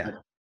 Oh yeah.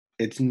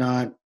 It's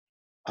not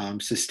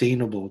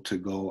sustainable to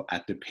go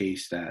at the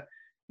pace that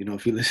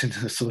if you listen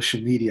to the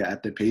social media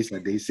at the pace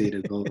that they say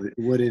to go, it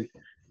wouldn't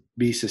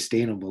be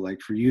sustainable.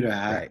 Like for you to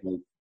have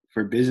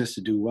for business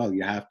to do well,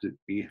 you have to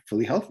be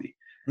fully healthy.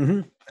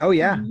 Mm-hmm. Oh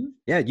yeah. Mm-hmm.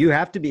 Yeah. You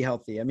have to be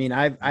healthy. I mean,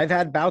 I've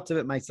had bouts of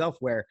it myself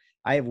where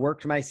I have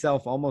worked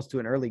myself almost to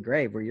an early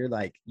grave, where you're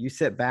like, you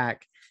sit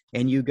back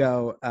and you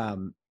go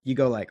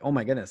like, oh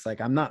my goodness, like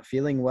I'm not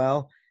feeling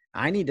well.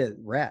 I need to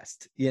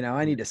rest,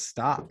 I need to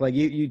stop. Like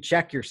you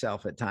check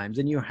yourself at times,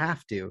 and you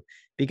have to,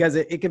 because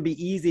it can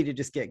be easy to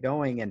just get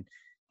going. And,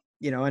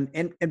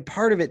 and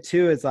part of it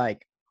too is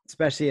like,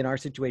 especially in our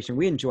situation,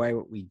 we enjoy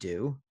what we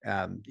do.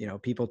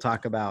 People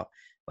talk about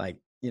like,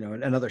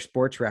 another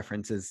sports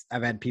reference is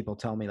I've had people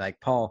tell me like,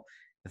 Paul,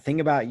 the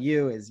thing about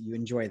you is you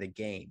enjoy the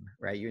game,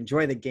 right? You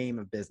enjoy the game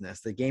of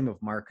business, the game of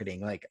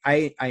marketing. Like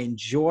I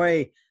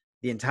enjoy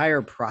the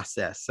entire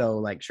process. So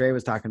like Shreya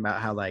was talking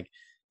about how like,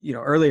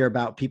 earlier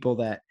about people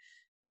that,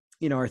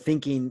 are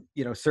thinking,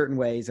 certain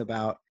ways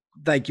about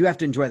like, you have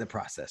to enjoy the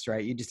process,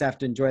 right? You just have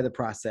to enjoy the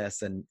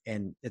process and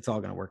it's all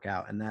going to work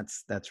out. And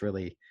that's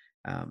really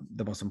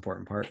the most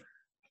important part.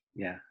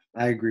 Yeah,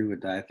 I agree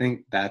with that. I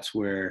think that's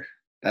where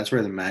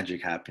the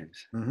magic happens.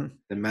 Mm-hmm.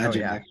 The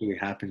magic actually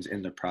happens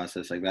in the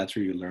process. Like that's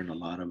where you learn a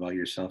lot about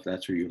yourself.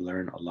 That's where you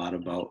learn a lot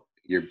about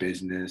your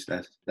business.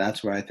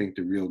 That's where I think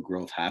the real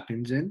growth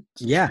happens in.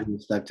 So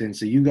stepped in.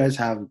 So you guys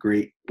have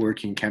great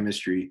working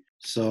chemistry.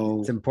 So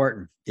it's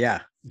important.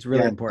 Yeah, it's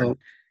really important.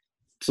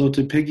 So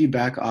to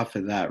piggyback off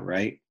of that,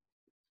 right?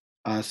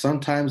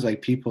 Sometimes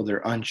like people,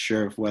 they're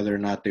unsure of whether or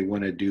not they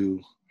want to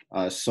do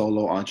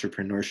solo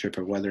entrepreneurship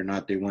or whether or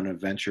not they want to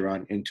venture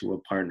on into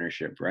a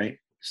partnership, right?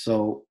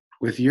 So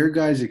with your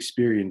guys'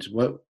 experience,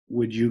 what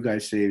would you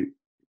guys say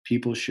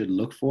people should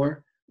look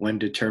for when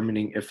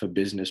determining if a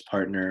business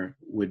partner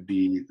would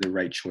be the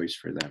right choice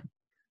for them?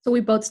 So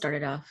we both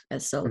started off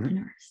as Mhm.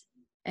 solopreneurs,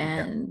 Okay.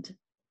 and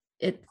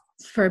it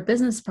for a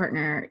business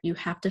partner, you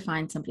have to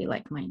find somebody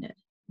like-minded,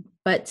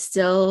 but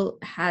still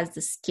has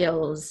the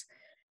skills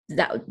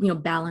that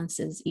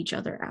balances each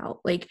other out.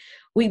 Like,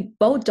 we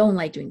both don't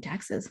like doing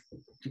taxes,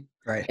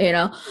 Right.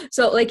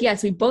 so like,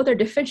 yes, we both are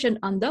deficient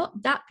on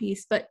that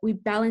piece, but we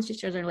balance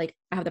each other. Like,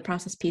 I have the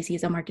process piece,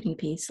 he's a marketing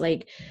piece.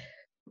 Like,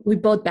 we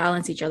both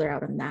balance each other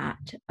out on that.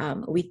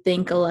 We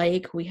think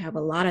alike, we have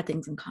a lot of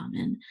things in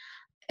common,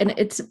 and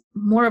it's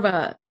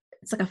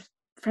like a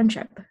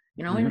friendship,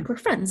 and we're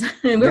friends.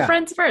 We're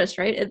friends first,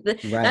 right?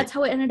 Right. That's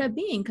how it ended up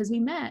being, because we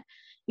met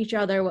each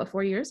other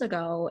 4 years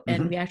ago,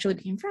 and we actually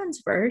became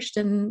friends first,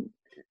 and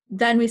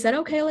then we said,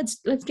 okay, let's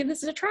give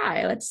this a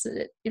try. Let's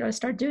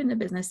start doing the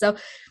business. So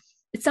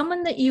it's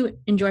someone that you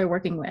enjoy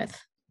working with,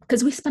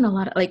 because we spend a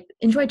lot of, like,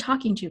 enjoy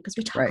talking to, because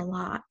we talk a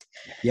lot.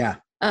 Yeah.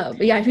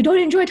 But yeah, if you don't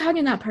enjoy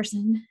talking to that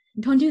person,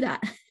 don't do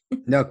that.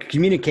 No,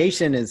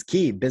 communication is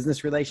key.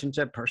 Business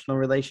relationship, personal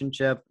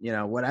relationship,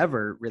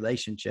 whatever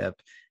relationship,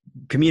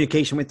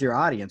 communication with your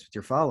audience, with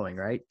your following,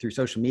 right? Through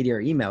social media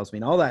or emails. I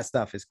mean, all that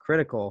stuff is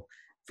critical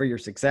for your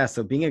success.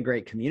 So being a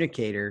great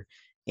communicator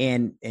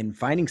and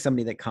finding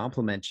somebody that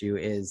complements you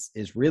is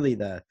really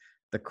the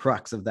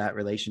crux of that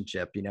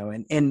relationship,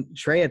 and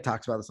Shreya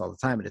talks about this all the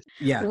time.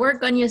 But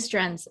work on your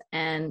strengths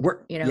and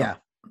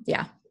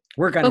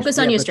work on focus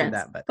on your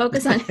strengths.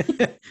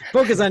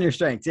 Focus on your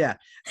strengths. Yeah.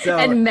 So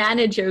and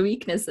manage your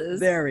weaknesses.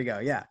 There we go.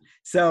 Yeah.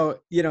 So,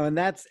 and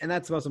that's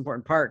the most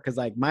important part. Cause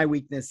like my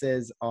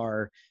weaknesses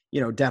are,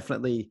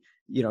 definitely,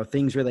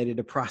 things related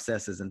to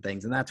processes and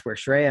things. And that's where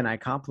Shreya and I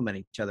complement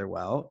each other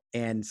well.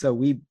 And so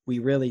we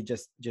really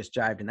just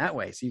jived in that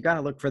way. So you got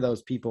to look for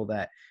those people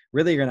that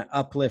really are going to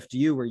uplift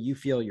you where you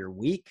feel you're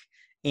weak.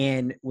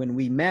 And when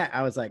we met,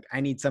 I was like, I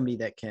need somebody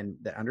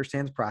that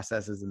understands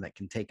processes and that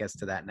can take us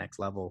to that next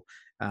level,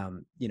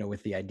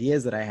 with the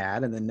ideas that I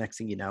had. And then next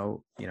thing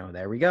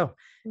there we go.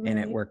 Right. And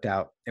it worked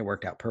out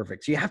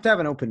perfect. So you have to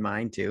have an open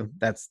mind too.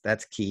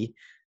 That's key.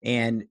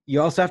 And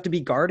you also have to be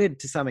guarded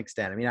to some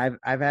extent. I mean,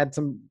 I've had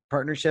some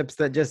partnerships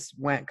that just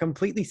went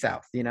completely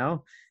south,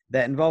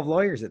 that involve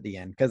lawyers at the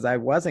end because I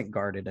wasn't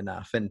guarded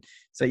enough. And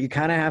so you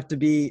kind of have to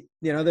be,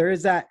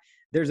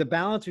 there's a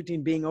balance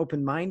between being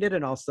open-minded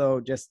and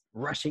also just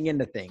rushing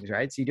into things,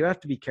 right? So you do have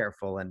to be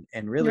careful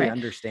and really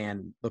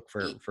understand, look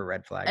for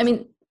red flags. I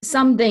mean,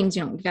 some things,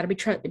 you got to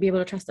be able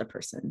to trust that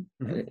person.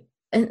 Mm-hmm.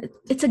 And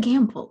it's a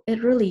gamble.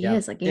 It really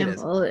is a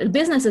gamble.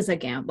 Business is a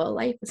gamble.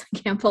 Life is a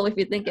gamble if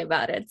you think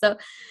about it. So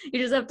you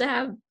just have to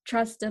have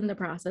trust in the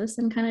process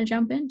and kind of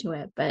jump into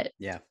it. But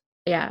yeah.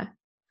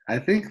 I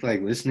think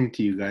like listening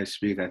to you guys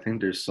speak, I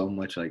think there's so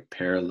much like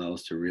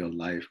parallels to real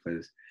life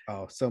because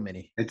so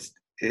many.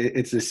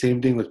 It's the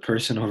same thing with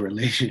personal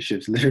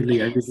relationships.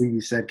 Literally everything you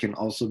said can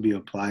also be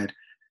applied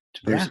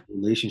to personal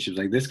relationships.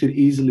 Like this could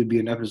easily be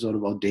an episode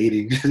about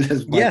dating.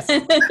 Yes,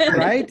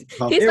 right?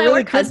 He's my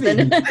work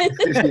husband.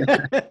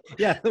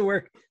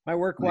 My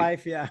work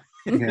wife, yeah.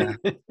 Yeah.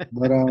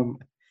 But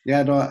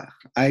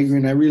I agree.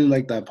 And I really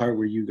like that part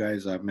where you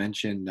guys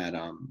mentioned that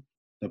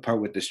the part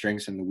with the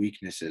strengths and the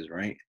weaknesses,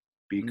 right?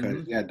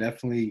 Because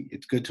definitely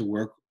it's good to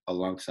work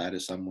alongside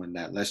of someone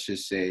that, let's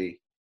just say,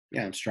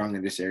 I'm strong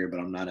in this area,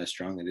 but I'm not as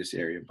strong in this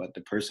area. But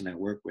the person I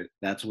work with,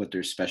 that's what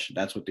they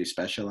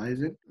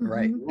specialize in.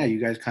 Right. Yeah, you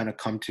guys kind of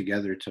come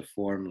together to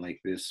form like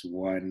this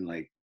one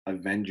like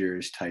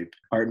Avengers type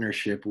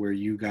partnership where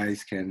you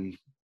guys can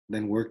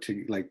then work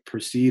to like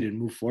proceed and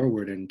move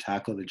forward and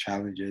tackle the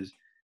challenges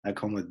that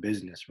come with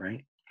business,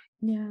 right?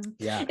 Yeah.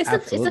 It's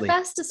the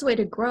fastest way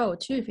to grow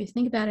too, if you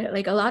think about it.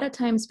 Like a lot of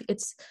times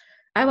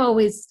I've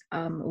always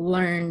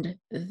learned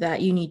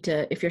that you need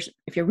to, if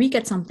you're weak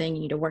at something,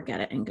 you need to work at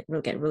it and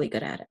get really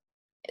good at it.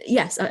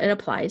 Yes, it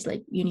applies.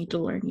 Like you need to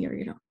learn your,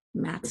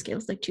 math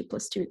skills, like 2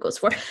 + 2 =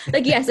 4.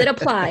 Like, yes, it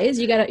applies.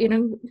 You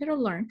gotta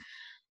learn.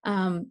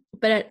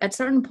 But at a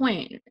certain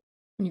point,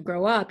 when you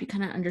grow up, you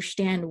kind of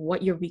understand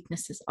what your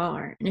weaknesses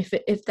are. And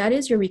if that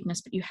is your weakness,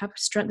 but you have a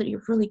strength that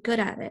you're really good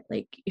at it,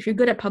 like if you're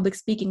good at public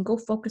speaking, go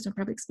focus on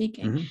public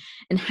speaking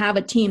and have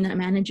a team that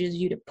manages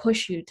you to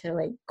push you to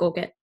like go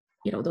get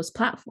those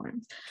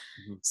platforms.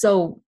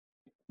 So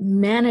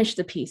manage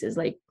the pieces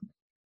like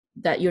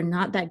that you're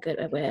not that good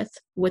at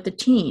with the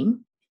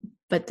team,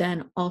 but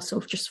then also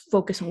just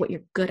focus on what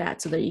you're good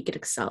at so that you can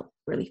excel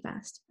really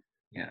fast.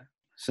 Yeah.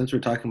 Since we're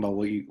talking about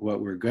what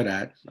we're good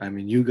at, I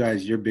mean, you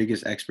guys, your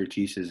biggest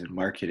expertise is in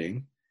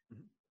marketing,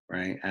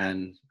 right?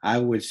 And I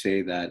would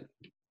say that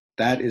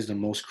is the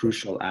most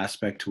crucial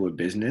aspect to a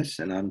business.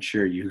 And I'm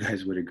sure you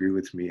guys would agree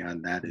with me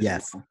on that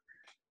as well.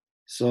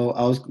 So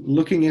I was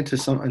looking into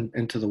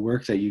the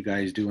work that you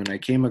guys do, and I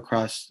came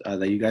across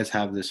that you guys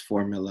have this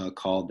formula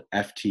called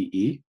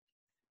FTE.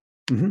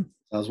 I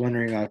was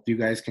wondering if you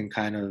guys can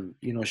kind of,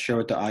 share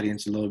with the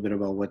audience a little bit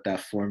about what that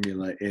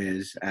formula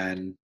is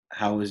and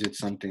how is it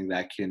something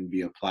that can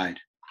be applied?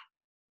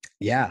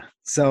 Yeah.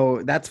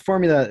 So that's a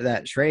formula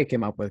that Shreya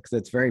came up with because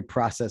it's very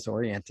process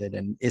oriented,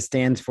 and it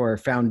stands for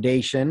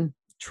foundation,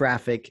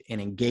 traffic,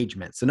 and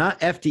engagement. So not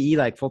FTE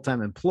like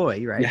full-time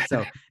employee, right? Yeah.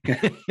 So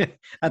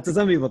that's what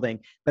some people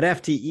think, but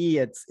FTE,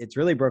 it's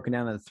really broken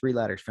down into 3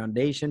 letters: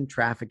 foundation,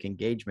 traffic,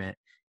 engagement.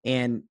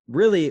 And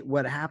really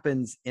what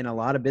happens in a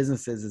lot of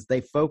businesses is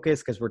they focus,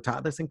 because we're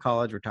taught this in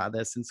college, we're taught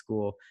this in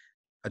school,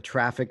 a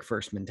traffic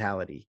first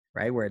mentality,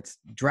 right? Where it's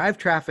drive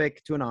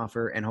traffic to an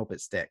offer and hope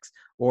it sticks,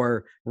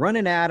 or run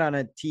an ad on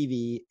a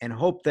TV and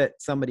hope that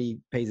somebody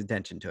pays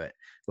attention to it.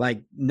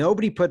 Like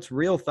nobody puts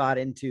real thought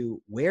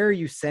into where are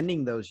you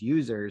sending those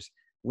users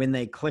when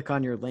they click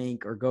on your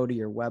link or go to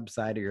your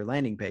website or your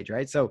landing page,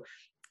 right? So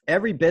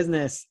every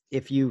business,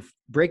 if you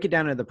break it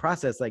down into the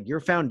process, like your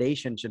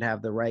foundation should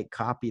have the right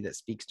copy that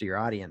speaks to your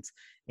audience.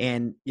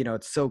 And,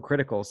 it's so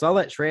critical. So I'll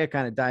let Shreya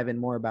kind of dive in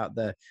more about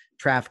the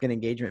traffic and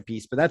engagement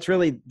piece, but that's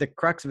really the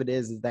crux of it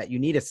is that you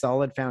need a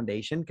solid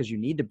foundation because you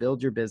need to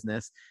build your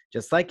business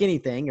just like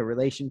anything, a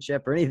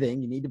relationship or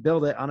anything, you need to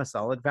build it on a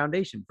solid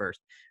foundation first,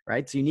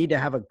 right? So you need to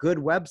have a good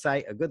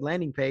website, a good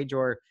landing page,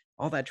 or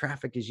all that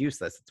traffic is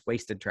useless. It's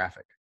wasted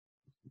traffic.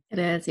 It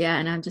is, yeah.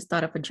 And I just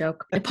thought of a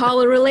joke. And Paul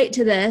will relate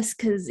to this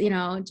because,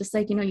 just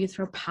like, you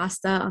throw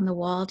pasta on the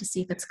wall to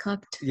see if it's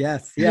cooked.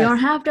 Yes. You don't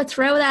have to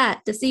throw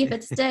that to see if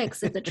it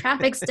sticks, if the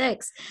traffic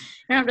sticks.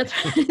 You don't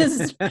have to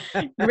just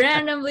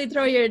randomly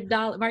throw your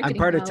marketing I'm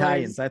part dollars.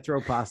 Italian, so I throw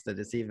pasta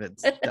to see if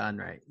it's done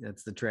right.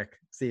 That's the trick.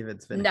 See if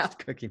it's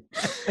finished cooking.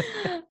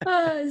 You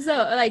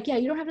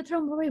don't have to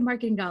throw more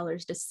marketing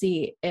dollars to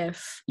see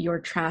if your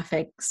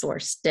traffic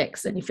source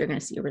sticks and if you're going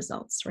to see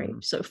results, right?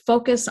 Mm-hmm. So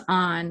focus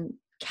on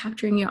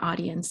capturing your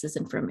audience's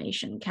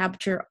information,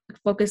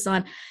 focus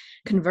on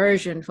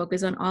conversion,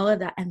 focus on all of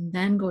that, and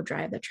then go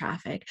drive the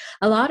traffic.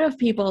 A lot of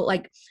people,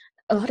 like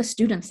a lot of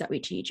students that we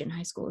teach in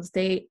high schools,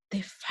 they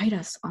fight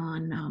us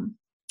on,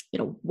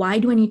 why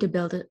do I need to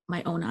build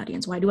my own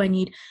audience? Why do I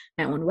need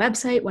my own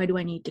website? Why do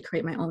I need to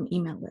create my own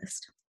email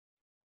list?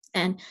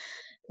 And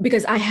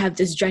because I have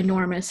this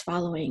ginormous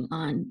following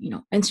on,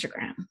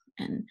 Instagram,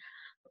 and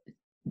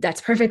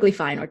that's perfectly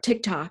fine, or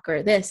TikTok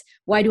or this.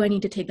 Why do I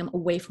need to take them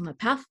away from a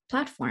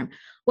platform?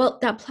 Well,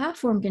 that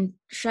platform can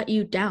shut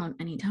you down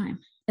anytime.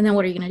 And then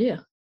what are you going to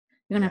do?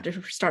 You're going to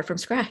have to start from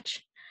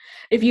scratch.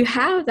 If you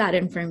have that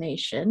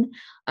information,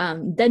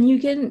 then you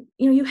can,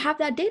 you have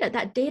that data.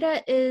 That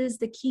data is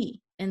the key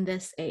in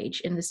this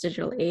age, in this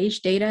digital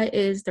age. Data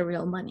is the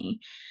real money.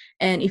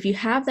 And if you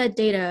have that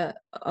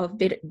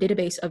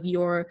database of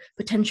your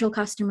potential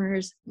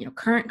customers,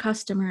 current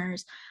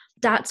customers,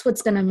 that's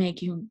what's going to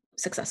make you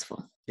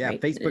successful. Yeah.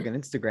 Right? Facebook and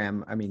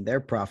Instagram, they're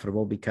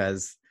profitable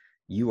because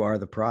you are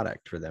the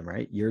product for them,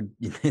 right?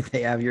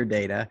 They have your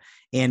data.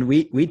 And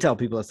we tell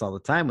people this all the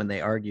time when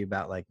they argue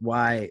about like,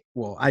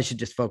 I should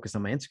just focus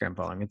on my Instagram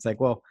following. It's like,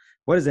 well,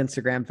 what is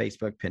Instagram,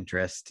 Facebook,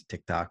 Pinterest,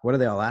 TikTok? What do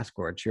they all ask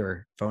for? It's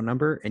your phone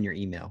number and your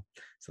email.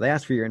 So they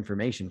ask for your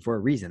information for a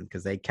reason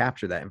because they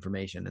capture that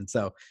information. And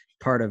so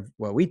part of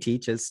what we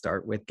teach is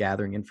start with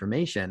gathering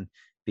information,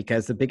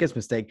 because the biggest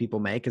mistake people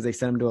make is they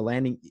send them to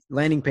a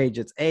landing page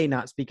that's A,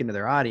 not speaking to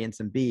their audience,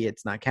 and B,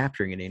 it's not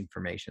capturing any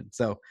information.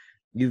 So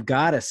you've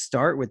got to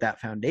start with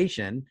that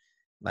foundation.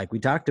 Like we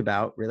talked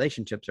about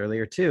relationships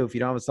earlier too. If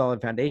you don't have a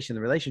solid foundation,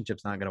 the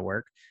relationship's not going to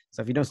work.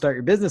 So if you don't start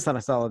your business on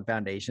a solid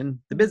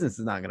foundation, the business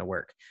is not going to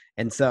work.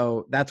 And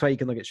so that's why you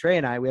can look at Shreya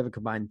and I, we have a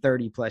combined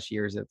 30 plus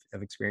years of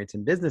experience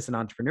in business and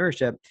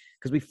entrepreneurship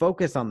because we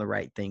focus on the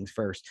right things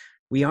first.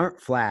 We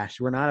aren't flash.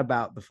 We're not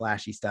about the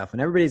flashy stuff.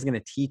 And everybody's going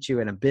to teach you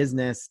in a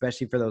business,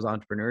 especially for those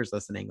entrepreneurs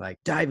listening, like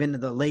dive into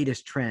the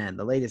latest trend,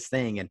 the latest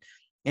thing. And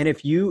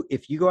if you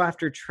go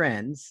after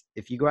trends,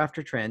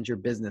 your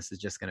business is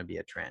just going to be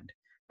a trend,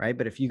 right?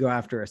 But if you go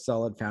after a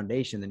solid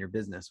foundation, then your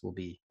business will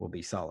be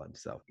solid.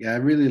 So yeah, I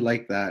really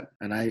like that,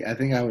 and I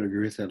think I would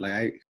agree with it.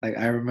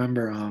 I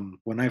remember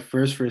when I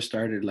first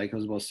started, like it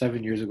was about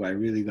 7 years ago. I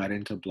really got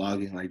into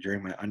blogging like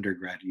during my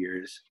undergrad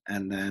years,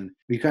 and then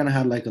we kind of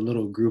had like a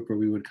little group where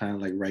we would kind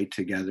of like write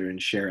together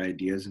and share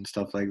ideas and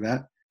stuff like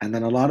that. And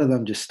then a lot of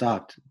them just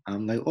stopped.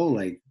 I'm like, oh,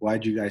 like,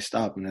 why'd you guys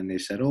stop? And then they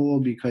said, oh, well,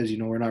 because,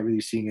 we're not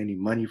really seeing any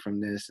money from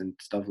this and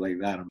stuff like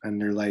that. And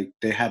they're like,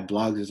 they had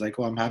blogs. It's like,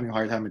 oh, I'm having a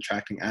hard time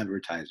attracting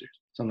advertisers.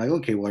 So I'm like,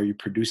 okay, well, are you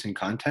producing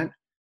content?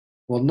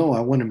 Well, no,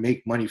 I want to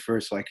make money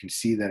first so I can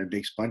see that it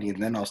makes money.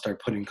 And then I'll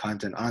start putting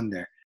content on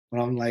there.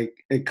 But I'm like,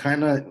 it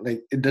kind of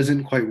like, it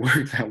doesn't quite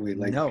work that way.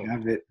 Like You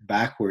have it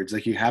backwards.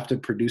 Like you have to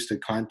produce the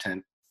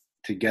content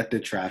to get the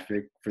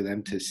traffic for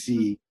them to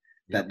see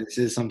that this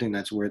is something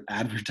that's worth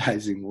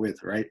advertising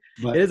with, right?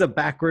 But it is a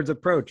backwards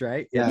approach,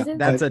 right? Yeah,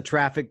 that's a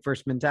traffic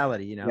first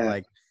mentality,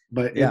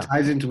 But it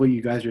ties into what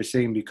you guys are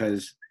saying,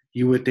 because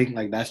you would think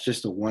like that's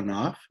just a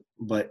one-off,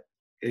 but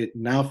it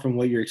now from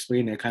what you're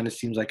explaining, it kind of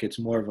seems like it's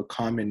more of a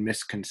common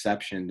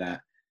misconception that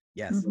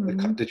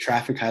the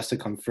traffic has to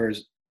come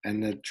first,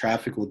 and the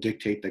traffic will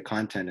dictate the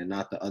content and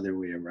not the other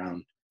way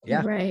around.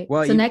 Yeah. Right.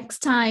 Well, so next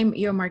time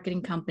your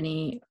marketing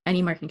company,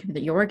 any marketing company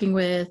that you're working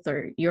with,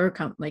 or your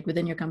like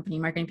within your company,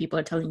 marketing people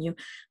are telling you,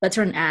 let's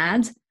run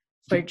ads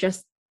for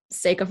just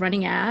sake of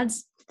running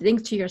ads,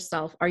 think to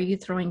yourself, are you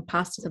throwing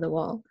pasta to the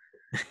wall?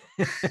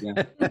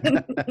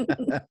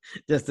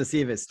 Just to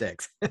see if it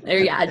sticks.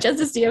 Yeah, just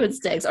to see if it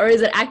sticks, or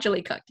is it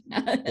actually cooked?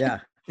 Yeah.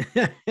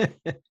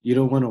 You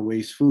don't want to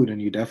waste food,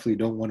 and you definitely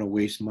don't want to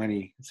waste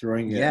money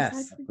throwing it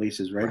Yes. at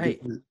places, right?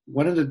 Right. Because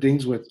one of the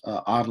things with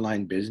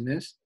online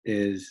business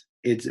is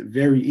it's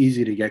very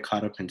easy to get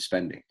caught up in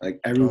spending. Like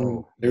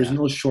everyone, there's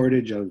no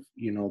shortage of,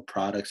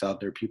 products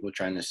out there, people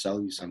trying to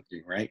sell you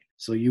something, right?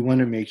 So you want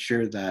to make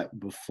sure that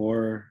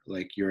before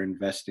like you're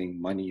investing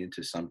money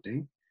into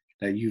something,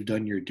 that you've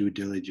done your due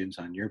diligence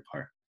on your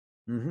part.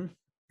 Mm-hmm.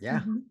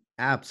 Yeah,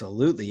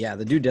 absolutely. Yeah.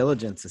 The due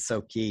diligence is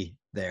so key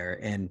there.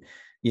 And,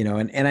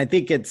 and I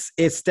think it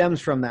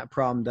stems from that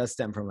problem, does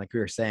stem from, like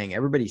we were saying,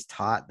 everybody's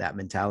taught that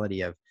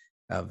mentality of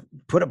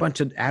put a bunch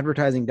of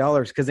advertising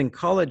dollars, because in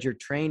college you're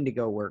trained to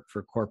go work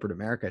for corporate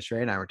America.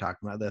 Sheree and I were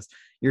talking about this.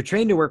 You're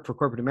trained to work for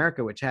corporate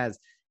America, which has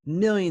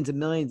millions and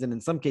millions, and in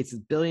some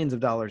cases billions of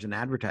dollars in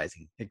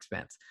advertising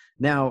expense.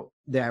 Now,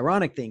 the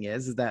ironic thing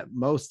is that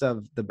most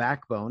of the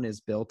backbone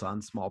is built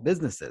on small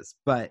businesses,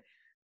 but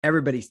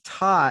everybody's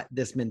taught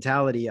this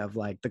mentality of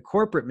like the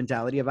corporate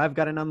mentality of I've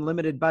got an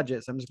unlimited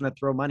budget, so I'm just going to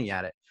throw money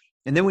at it.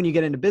 And then when you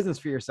get into business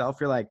for yourself,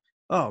 you're like,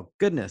 oh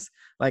goodness,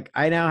 like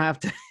I now have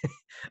to,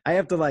 I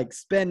have to like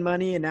spend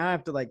money, and now I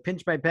have to like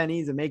pinch my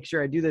pennies and make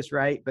sure I do this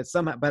right. But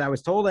I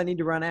was told I need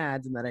to run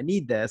ads and that I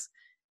need this,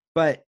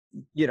 but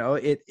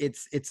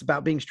it's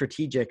about being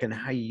strategic and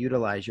how you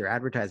utilize your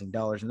advertising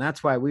dollars. And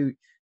that's why we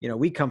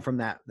come from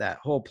that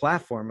whole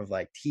platform of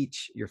like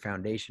teach your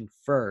foundation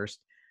first,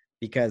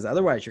 because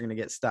otherwise you're going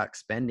to get stuck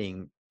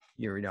spending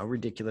your,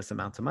 ridiculous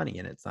amounts of money,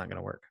 and it's not going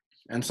to work.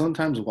 And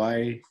sometimes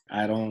why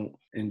I don't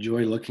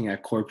enjoy looking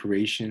at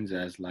corporations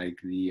as like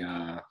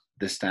the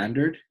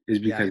standard is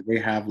because they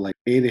have like,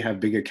 they have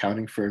big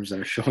accounting firms that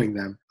are showing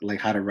them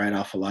like how to write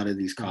off a lot of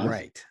these costs.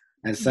 Right.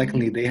 And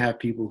secondly, they have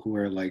people who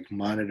are like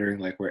monitoring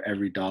like where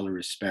every dollar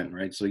is spent,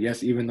 right? So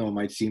yes, even though it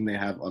might seem they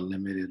have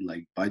unlimited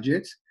like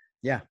budgets,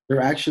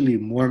 they're actually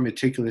more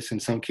meticulous in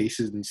some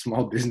cases than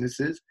small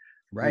businesses.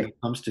 When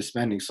it comes to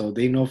spending. So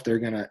they know if they're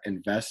going to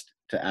invest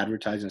to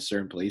advertise in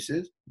certain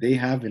places, they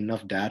have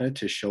enough data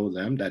to show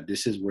them that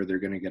this is where they're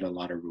going to get a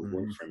lot of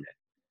reward from it.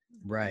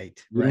 Right.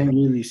 You don't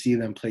really see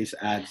them place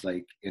ads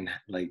like in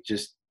like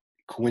just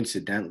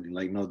coincidentally.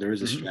 Like, no, there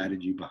is a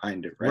strategy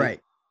behind it, right?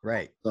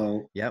 Right.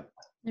 So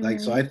like,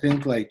 so I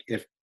think like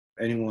if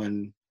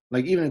anyone,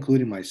 like even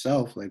including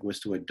myself, like was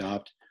to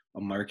adopt a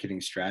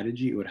marketing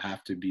strategy, it would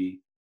have to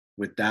be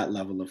with that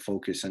level of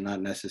focus and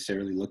not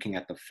necessarily looking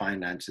at the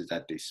finances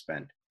that they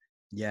spend.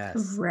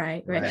 Yes.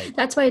 Right.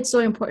 That's why it's so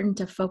important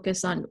to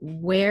focus on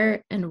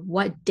where and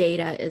what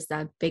data is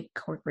that big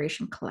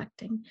corporation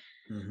collecting.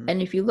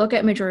 And if you look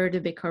at majority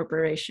of big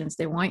corporations,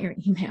 they want your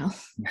email.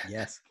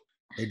 Yes,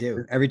 they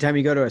do. Every time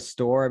you go to a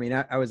store, I mean,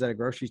 I was at a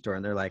grocery store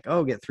and they're like,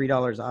 oh, get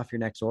 $3 off your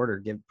next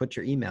order. Put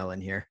your email in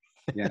here.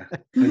 Yeah.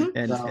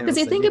 Because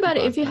you think about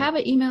it, if you have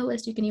an email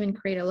list, you can even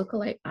create a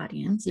lookalike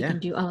audience. You can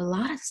do a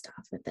lot of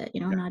stuff with it,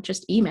 not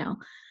just email,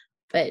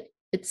 but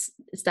it's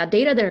that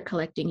data they're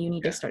collecting. You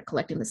need to start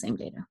collecting the same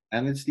data.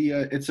 And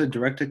it's a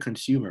direct to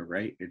consumer,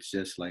 right? It's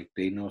just like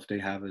they know if they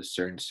have a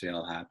certain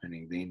sale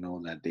happening, they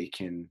know that they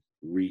can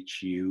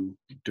reach you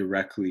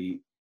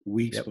directly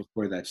weeks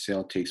before that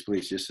sale takes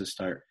place, just to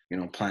start,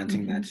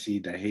 planting that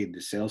seed that, hey, the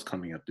sale's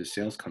coming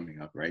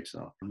up, right?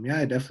 So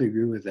I definitely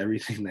agree with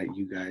everything that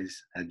you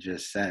guys had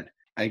just said.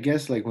 I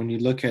guess like when you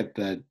look at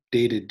the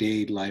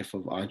day-to-day life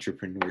of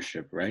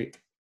entrepreneurship, right?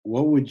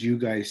 What would you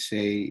guys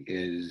say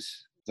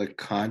is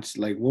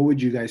what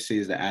would you guys say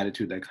is the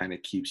attitude that kind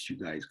of keeps you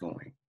guys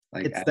going?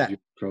 Like you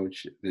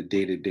approach the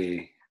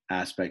day-to-day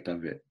aspect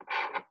of it.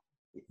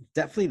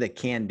 Definitely the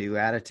can-do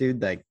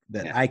attitude, like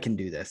that I can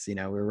do this. We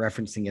were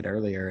referencing it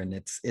earlier, and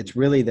it's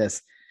really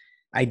this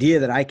idea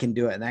that I can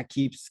do it, and that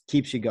keeps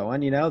you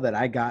going. That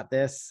I got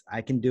this,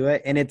 I can do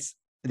it. And it's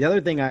the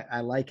other thing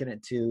I liken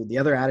it to. The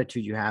other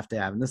attitude you have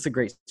to have, and this is a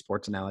great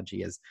sports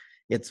analogy, is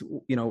it's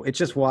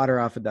just water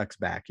off a duck's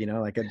back.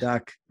 Like a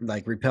duck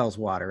like repels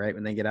water, right,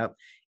 when they get up.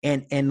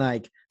 And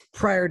like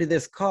prior to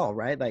this call,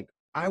 right, like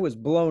I was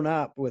blown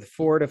up with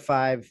 4 to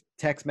 5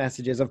 text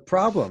messages of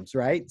problems,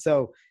 right?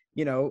 So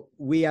we're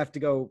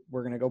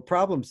going to go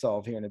problem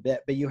solve here in a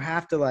bit, but you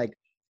have to like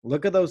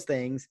look at those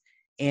things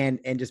and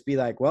just be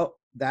like, well,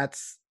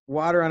 that's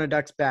water on a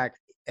duck's back.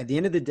 At the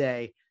end of the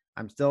day,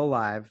 I'm still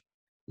alive.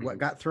 What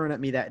got thrown at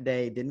me that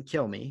day didn't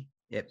kill me.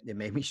 It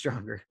made me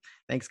stronger.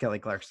 Thanks, Kelly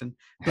Clarkson.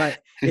 But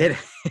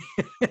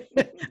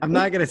I'm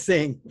not going to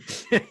sing.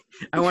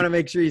 I want to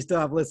make sure you still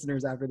have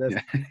listeners after this.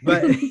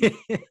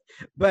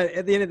 But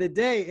at the end of the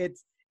day,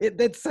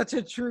 that's such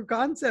a true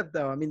concept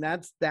though. I mean,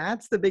 that's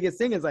the biggest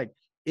thing is like,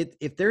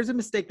 if there's a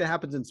mistake that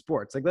happens in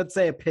sports, like let's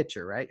say a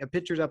pitcher, right? A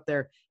pitcher's up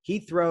there, he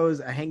throws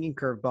a hanging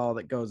curveball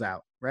that goes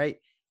out, right?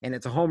 And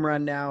it's a home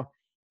run now.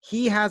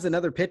 He has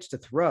another pitch to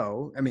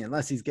throw. I mean,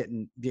 unless he's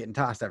getting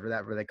tossed after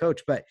that for the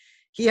coach, but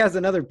he has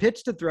another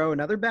pitch to throw.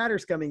 Another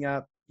batter's coming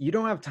up. you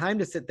don't have time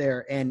to sit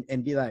there and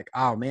be like,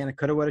 oh man, I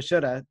coulda, woulda,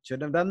 shoulda,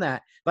 shouldn't have done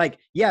that. Like,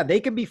 yeah, they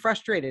can be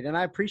frustrated. And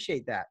I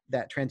appreciate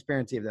that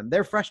transparency of them.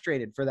 They're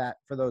frustrated for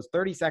those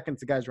 30 seconds,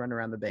 the guys run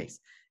around the base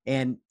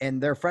and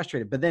they're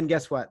frustrated, but then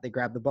guess what? They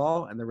grab the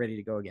ball and they're ready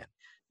to go again.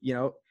 You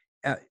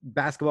know,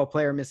 basketball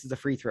player misses a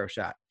free throw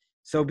shot.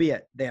 So be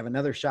it. They have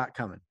another shot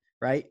coming.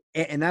 Right.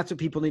 And that's what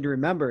people need to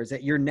remember, is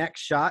that your next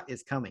shot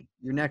is coming.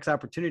 Your next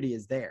opportunity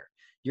is there.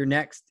 Your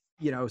next,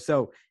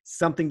 so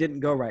something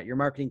didn't go right. Your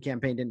marketing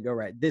campaign didn't go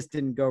right. This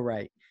didn't go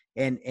right.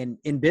 And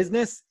in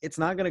business, it's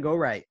not going to go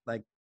right.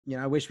 Like,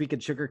 I wish we could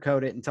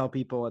sugarcoat it and tell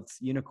people it's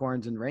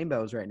unicorns and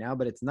rainbows right now,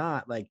 but it's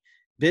not. Like,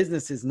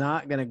 business is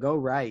not going to go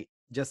right.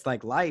 Just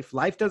like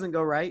life doesn't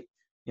go right.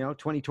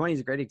 2020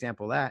 is a great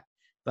example of that.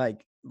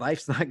 Like,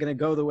 life's not going to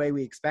go the way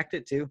we expect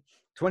it to.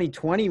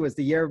 2020 was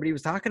the year everybody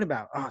was talking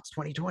about. Oh, it's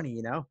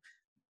 2020,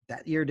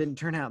 that year didn't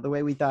turn out the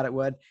way we thought it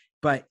would,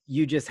 but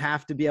you just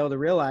have to be able to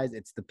realize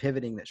it's the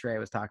pivoting that Shreya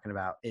was talking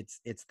about.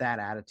 It's that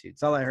attitude.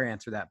 So I'll let her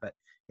answer that, but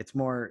it's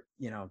more,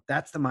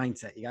 that's the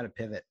mindset. You got to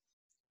pivot.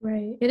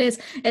 Right. It is.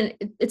 And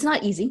it's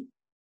not easy.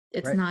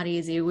 It's right. Not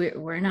easy.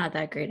 We're not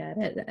that great at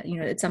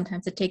it.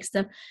 Sometimes it takes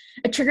a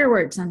trigger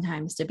word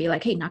sometimes to be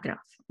like, hey, knock it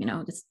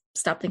off, just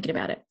stop thinking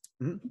about it.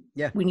 Mm-hmm.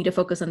 Yeah. We need to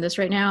focus on this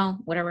right now.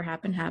 Whatever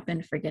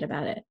happened, forget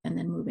about it. And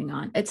then moving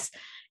on. It's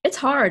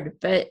hard,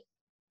 but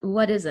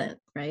what isn't,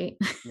 right?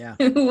 Yeah.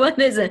 What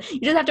isn't?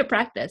 You just have to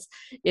practice.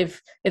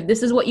 If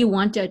this is what you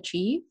want to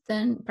achieve,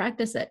 then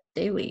practice it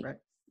daily. Right.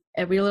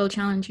 Every little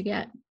challenge you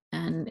get.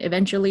 And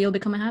eventually you'll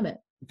become a habit.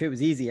 If it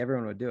was easy,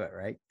 everyone would do it,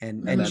 right?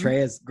 And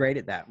Shreya's great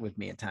at that with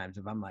me at times.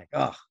 If I'm like,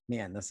 oh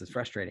man, this is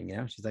frustrating,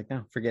 she's like,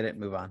 no, forget it,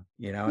 move on,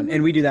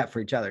 and we do that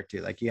for each other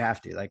too. Like, you have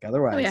to, like,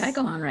 otherwise. Oh yeah, I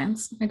go on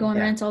rants.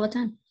 Rants all the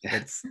time.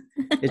 It's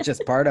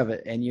just part of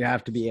it, and you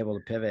have to be able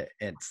to pivot.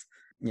 It's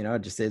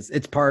it just is.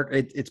 It's part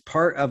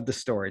of the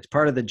story. It's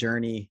part of the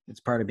journey.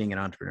 It's part of being an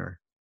entrepreneur.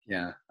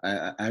 Yeah,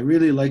 I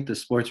really like the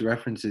sports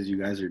references you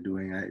guys are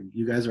doing.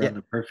 You guys are on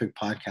the perfect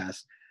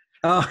podcast.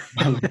 Oh.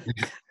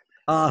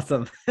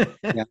 Awesome.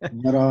 Yeah,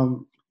 but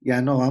I'm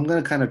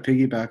gonna kind of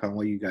piggyback on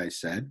what you guys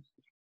said,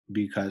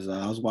 because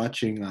I was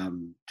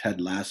watching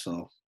Ted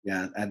Lasso,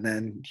 and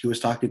then he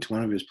was talking to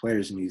one of his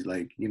players, and he's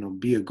like,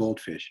 be a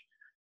goldfish,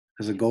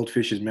 because a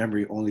goldfish's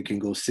memory only can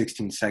go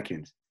 16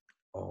 seconds.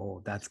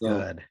 Oh, that's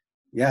good.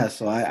 Yeah,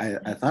 so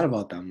I thought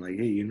about that. I'm like,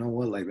 hey, you know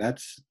what? Like,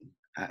 that's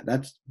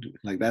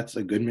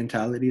a good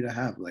mentality to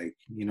have. Like,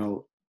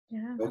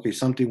 okay,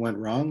 something went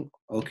wrong.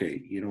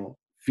 Okay,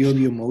 feel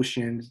the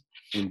emotions,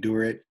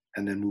 endure it,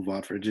 and then move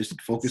on.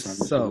 Just focus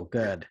on so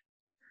good.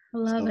 I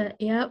love it.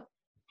 Yep.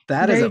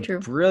 That Very is a true.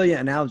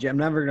 Brilliant analogy. I'm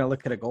never going to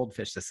look at a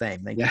goldfish the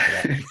same. Thank you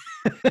for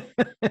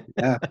that.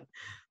 Yeah.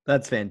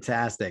 That's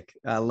fantastic.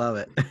 I love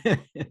it.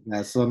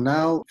 Yeah. So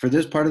now for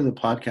this part of the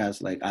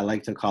podcast, like, I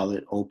like to call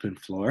it open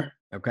floor.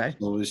 Okay.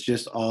 So it's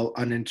just all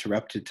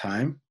uninterrupted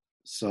time.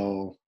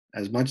 So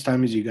as much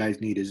time as you guys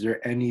need, is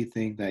there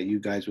anything that you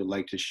guys would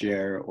like to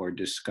share or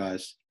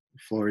discuss? The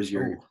floor is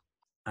yours. Ooh.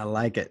 I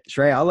like it.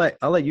 Shreya,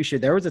 I'll let you share.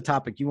 There was a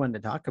topic you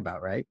wanted to talk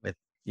about, right? With,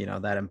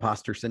 that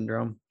imposter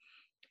syndrome.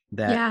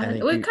 That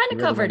we kind of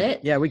covered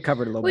it. Yeah, we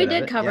covered a little bit. We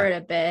did cover it a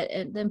bit.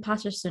 And the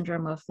imposter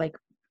syndrome of like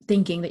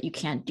thinking that you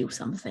can't do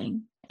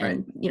something.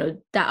 And,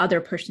 that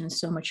other person is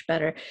so much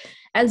better.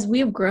 As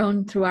we've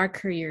grown through our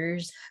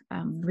careers,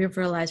 we've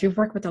realized we've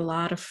worked with a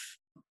lot of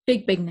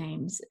big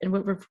names. And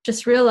we've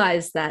just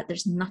realized that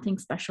there's nothing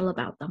special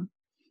about them.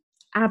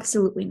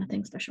 Absolutely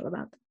nothing special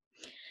about them.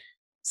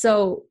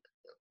 So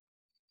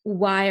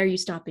why are you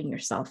stopping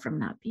yourself from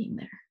not being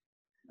there?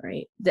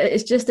 Right.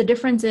 It's just the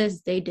difference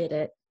is they did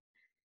it.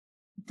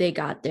 They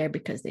got there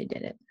because they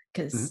did it,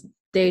 because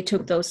they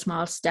took those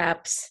small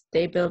steps.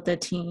 They built a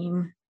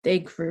team. They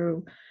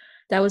grew.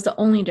 That was the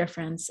only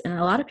difference. And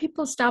a lot of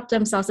people stopped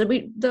themselves.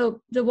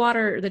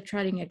 The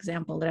treading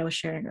example that I was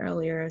sharing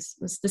earlier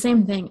was the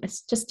same thing.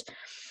 It's just,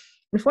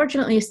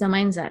 unfortunately, it's the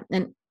mindset.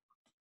 And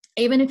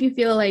even if you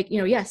feel like,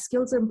 yes,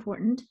 skills are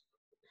important.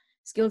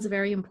 Skills are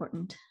very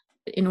important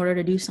in order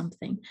to do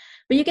something,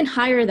 but you can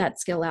hire that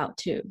skill out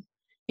too.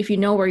 If you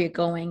know where you're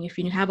going, if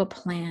you have a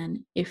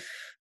plan, if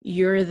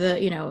you're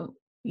you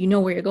know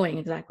where you're going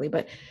exactly,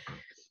 but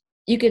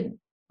you could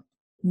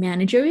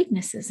manage your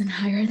weaknesses and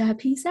hire that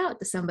piece out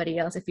to somebody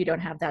else. If you don't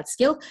have that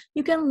skill,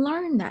 you can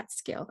learn that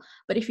skill,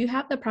 but if you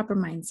have the proper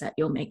mindset,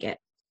 you'll make it.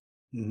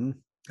 Mm-hmm.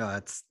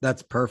 Oh,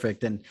 that's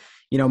perfect. And,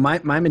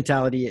 my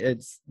mentality,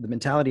 it's the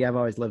mentality I've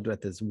always lived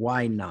with is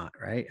why not,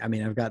 right? I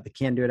mean, I've got the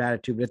can do it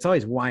attitude, but it's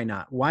always why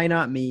not? Why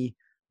not me?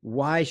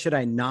 Why should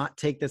I not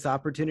take this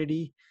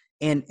opportunity?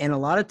 And a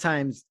lot of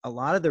times, a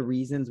lot of the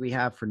reasons we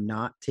have for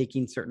not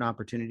taking certain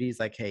opportunities,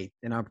 like, hey,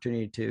 an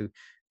opportunity to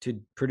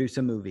produce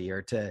a movie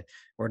or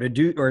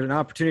an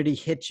opportunity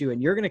hits you,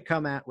 and you're going to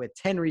come at with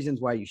 10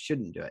 reasons why you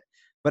shouldn't do it.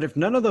 But if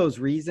none of those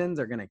reasons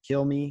are going to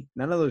kill me,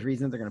 none of those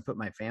reasons are going to put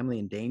my family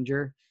in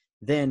danger,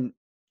 then,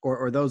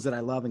 or those that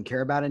I love and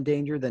care about in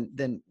danger,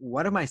 then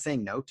what am I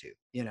saying no to?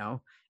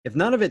 If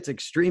none of it's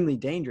extremely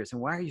dangerous, and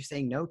why are you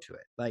saying no to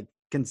it? Like,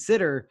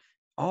 consider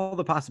all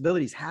the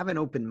possibilities, have an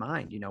open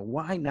mind,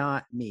 why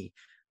not me?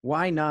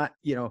 Why not,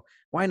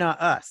 why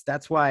not us?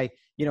 That's why,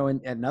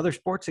 in another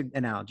sports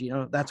analogy,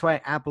 that's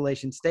why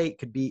Appalachian State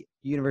could beat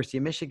University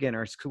of Michigan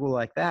or a school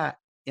like that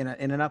in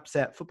an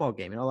upset football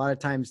game. And a lot of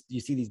times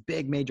you see these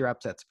big major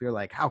upsets. You're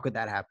like, how could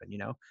that happen?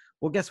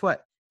 Well, guess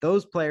what?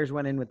 Those players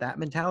went in with that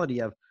mentality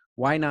of,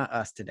 why not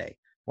us today?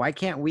 Why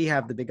can't we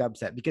have the big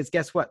upset? Because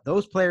guess what?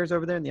 Those players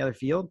over there in the other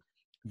field,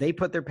 they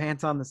put their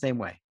pants on the same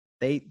way.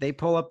 They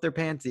pull up their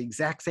pants the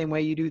exact same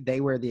way you do. They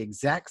wear the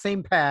exact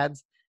same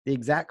pads, the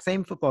exact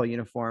same football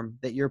uniform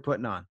that you're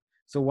putting on.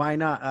 So why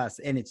not us?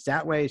 And it's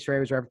that way Shrey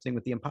was referencing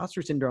with the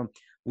imposter syndrome.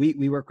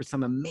 We work with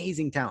some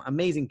amazing talent,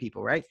 amazing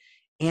people, right?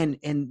 And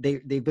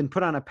they've been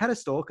put on a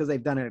pedestal because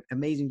they've done an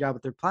amazing job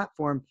with their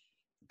platform.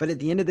 But at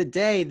the end of the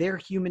day, they're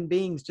human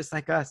beings just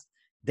like us.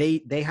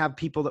 They have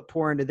people that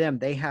pour into them.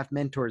 They have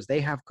mentors. They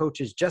have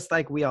coaches just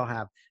like we all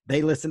have.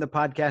 They listen to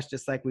podcasts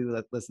just like we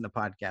listen to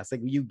podcasts.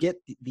 Like you get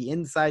the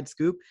inside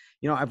scoop.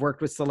 I've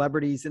worked with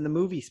celebrities in the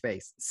movie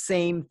space.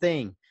 Same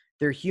thing.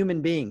 They're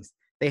human beings.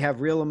 They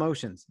have real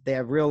emotions. They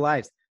have real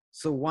lives.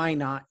 So why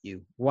not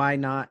you? Why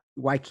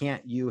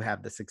can't you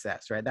have the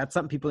success, right? That's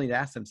something people need to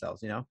ask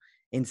themselves,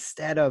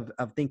 instead of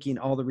thinking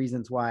all the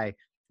reasons why,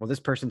 well, this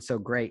person's so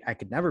great, I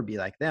could never be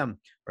like them,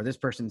 or this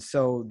person's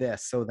so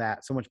this, so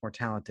that, so much more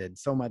talented,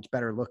 so much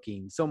better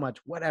looking, so much,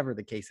 whatever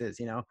the case is,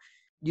 you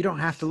don't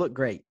have to look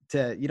great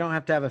you don't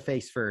have to have a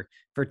face for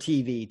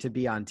TV to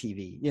be on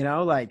TV,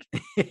 like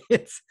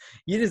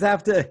you just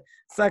have to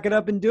suck it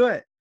up and do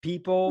it.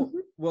 People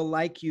will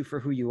like you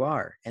for who you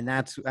are. And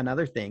that's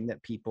another thing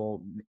that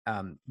people,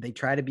 they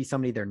try to be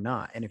somebody they're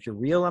not. And if you're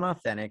real and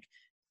authentic,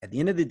 at the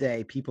end of the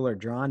day, people are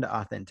drawn to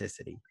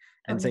authenticity.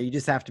 And so you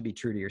just have to be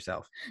true to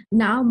yourself.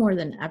 Now more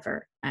than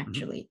ever,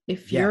 actually.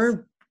 If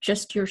you're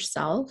just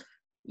yourself,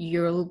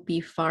 you'll be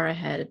far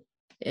ahead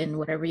in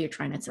whatever you're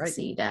trying to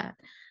succeed at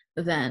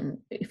than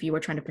if you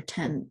were trying to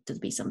pretend to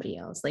be somebody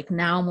else. Like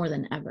now more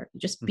than ever,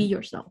 just be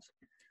yourself.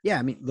 Yeah.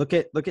 I mean, look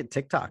at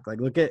TikTok.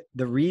 Like look at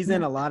the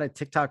reason a lot of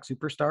TikTok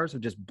superstars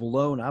have just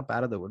blown up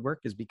out of the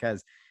woodwork is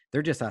because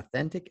they're just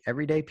authentic,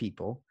 everyday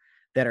people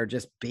that are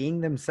just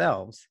being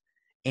themselves,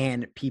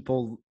 and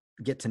people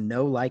get to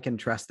know, like, and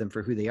trust them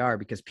for who they are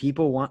because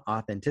people want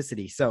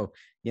authenticity. So,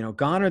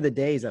 gone are the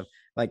days of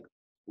like,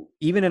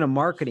 even in a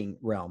marketing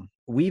realm,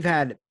 we've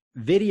had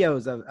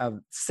videos of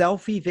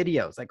selfie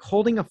videos, like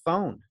holding a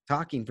phone,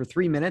 talking for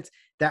 3 minutes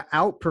that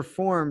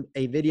outperformed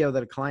a video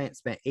that a client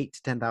spent $8,000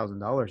 to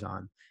 $10,000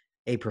 on,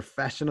 a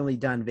professionally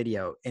done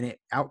video. And it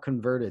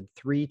outconverted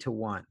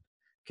 3-to-1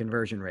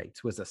 conversion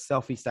rates was a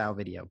selfie style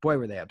video. Boy,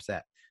 were they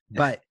upset. Yeah.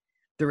 But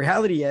the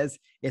reality is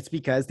it's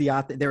because they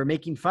were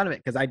making fun of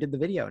it because I did the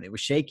video and it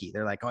was shaky.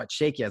 They're like, oh, it's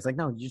shaky. I was like,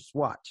 no, you just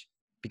watch,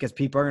 because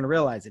people are going to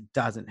realize it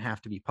doesn't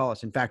have to be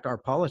polished. In fact, our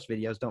polished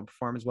videos don't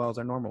perform as well as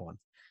our normal ones.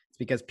 It's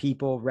because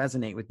people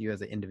resonate with you as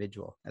an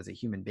individual, as a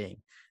human being,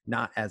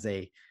 not as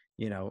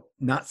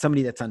not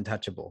somebody that's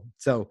untouchable.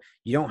 So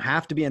you don't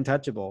have to be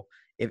untouchable.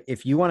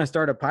 If you want to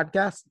start a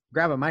podcast,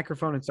 grab a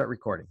microphone and start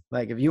recording.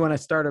 Like if you want to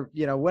start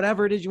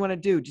whatever it is you want to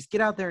do, just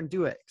get out there and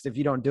do it. Because if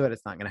you don't do it,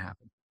 it's not going to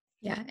happen.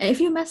 Yeah. And if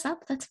you mess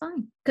up, that's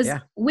fine.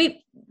 Because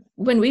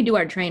when we do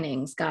our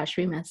trainings, gosh,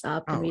 we mess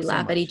up and we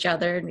laugh at each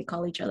other and we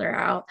call each other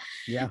out.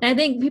 Yeah. And I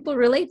think people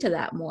relate to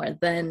that more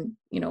than,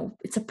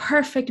 it's a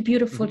perfect,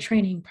 beautiful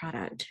training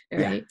product,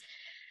 right?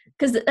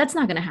 Because that's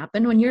not going to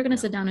happen. When you're going to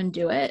sit down and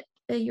do it,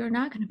 you're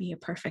not going to be a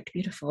perfect,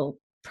 beautiful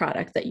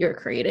product that you're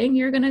creating.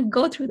 You're going to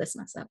go through this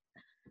mess up.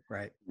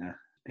 Right. Yeah.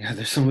 Yeah.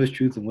 There's so much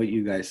truth in what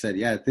you guys said.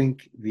 Yeah. I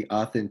think the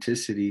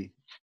authenticity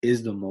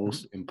is the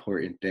most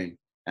important thing.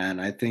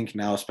 And I think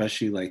now,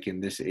 especially like in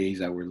this age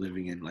that we're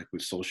living in, like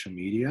with social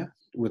media,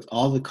 with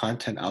all the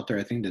content out there,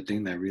 I think the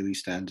thing that really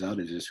stands out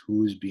is just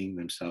who's being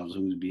themselves,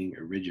 who's being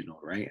original,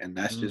 right? And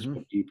that's just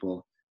what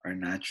people are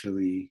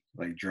naturally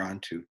like drawn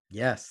to.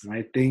 Yes. And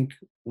I think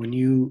when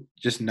you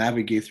just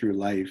navigate through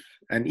life,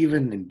 and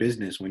even in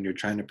business, when you're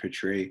trying to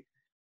portray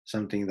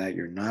something that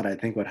you're not, I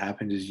think what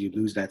happens is you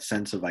lose that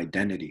sense of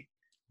identity.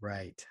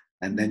 Right.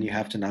 And then you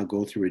have to now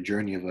go through a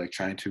journey of like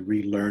trying to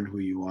relearn who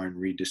you are and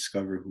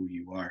rediscover who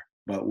you are.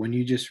 But when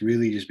you just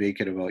really just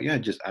make it about,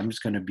 I'm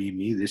just going to be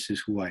me. This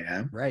is who I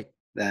am. Right.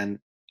 Then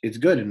it's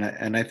good.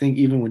 And I think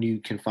even when you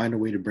can find a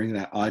way to bring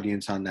that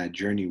audience on that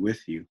journey with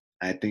you,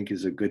 I think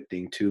is a good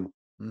thing too.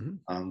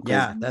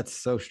 Yeah, that's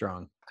so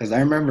strong. Because I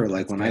remember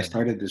like when I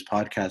started this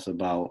podcast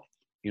about,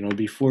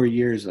 be 4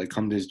 years, like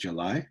come this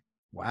July.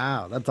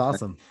 Wow. That's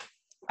awesome.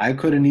 I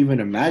couldn't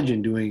even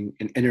imagine doing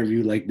an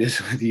interview like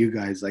this with you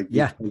guys. Like,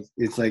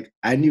 it's like,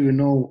 I didn't even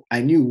know, I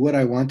knew what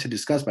I wanted to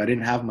discuss, but I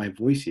didn't have my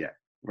voice yet.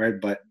 Right.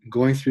 But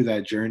going through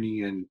that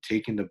journey and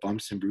taking the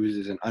bumps and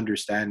bruises and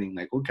understanding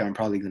like, okay, I'm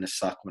probably going to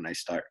suck when I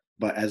start.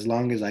 But as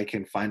long as I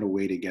can find a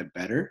way to get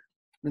better,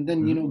 and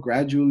then,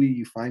 gradually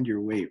you find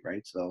your way.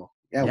 Right. So,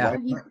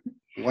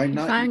 why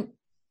not?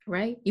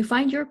 You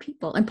find your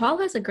people. And Paul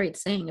has a great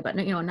saying about,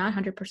 not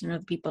 100% of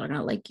the people are going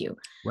to like you.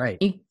 Right.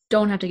 You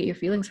don't have to get your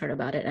feelings hurt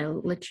about it. I'll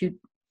let you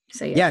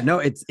say it. Yeah, no,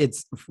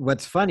 it's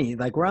what's funny.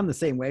 Like we're on the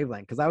same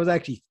wavelength because I was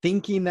actually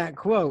thinking that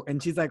quote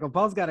and she's like, well,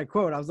 Paul's got a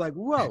quote. I was like,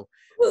 whoa,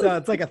 So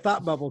it's like a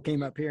thought bubble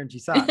came up here and she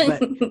saw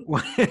it,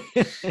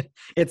 but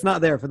it's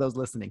not there for those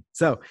listening.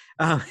 So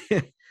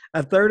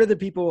a third of the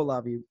people will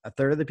love you, a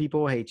third of the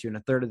people will hate you, and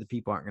a third of the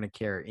people aren't going to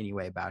care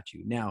anyway about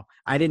you. Now,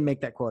 I didn't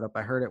make that quote up.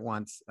 I heard it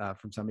once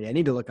from somebody. I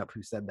need to look up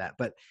who said that,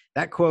 but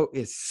that quote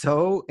is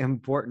so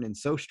important and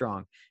so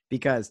strong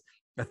because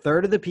a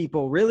third of the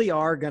people really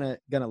are gonna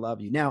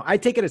love you. Now, I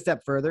take it a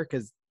step further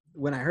because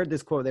when I heard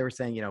this quote, they were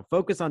saying, you know,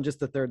 focus on just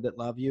the third that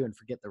love you and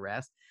forget the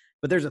rest.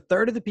 But there's a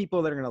third of the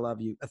people that are going to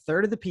love you. A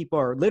third of the people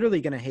are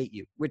literally going to hate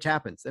you, which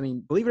happens. I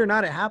mean, believe it or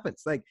not, it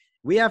happens. Like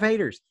we have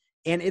haters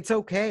and it's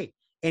okay.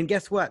 And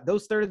guess what?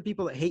 Those third of the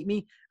people that hate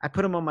me, I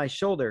put them on my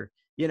shoulder,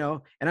 you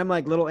know, and I'm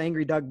like little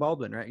angry Doug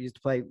Baldwin, right? I used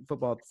to play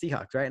football at the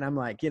Seahawks, right? And I'm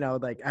like, you know,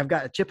 like I've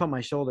got a chip on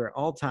my shoulder at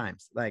all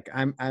times. Like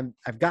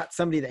I've got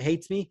somebody that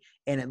hates me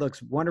and it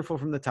looks wonderful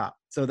from the top.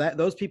 So that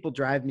those people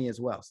drive me as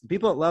well. So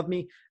people that love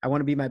me, I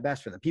want to be my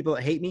best for them. People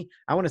that hate me,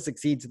 I want to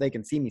succeed so they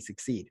can see me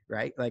succeed,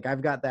 right? Like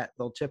I've got that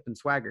little chip and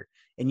swagger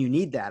and you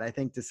need that, I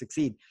think, to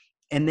succeed.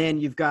 And then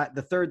you've got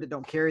the third that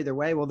don't care either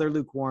way. Well, they're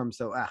lukewarm.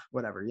 So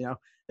whatever, you know,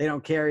 they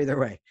don't care either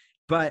way.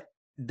 But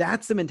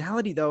that's the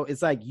mentality though.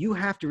 It's like, you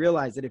have to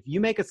realize that if you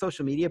make a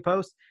social media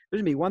post,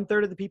 there's gonna be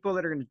 1/3 of the people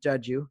that are going to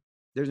judge you.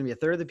 There's gonna be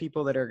 1/3 of the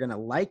people that are going to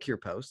like your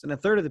post and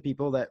 1/3 of the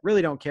people that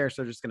really don't care.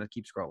 So they're just going to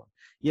keep scrolling,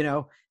 you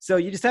know? So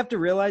you just have to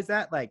realize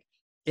that, like,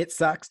 it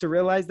sucks to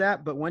realize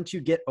that. But once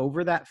you get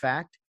over that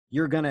fact,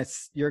 you're going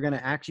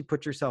to actually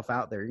put yourself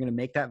out there. You're going to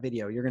make that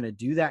video. You're going to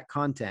do that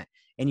content.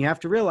 And you have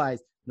to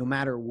realize no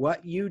matter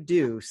what you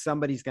do,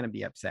 somebody's going to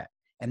be upset.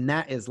 And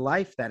that is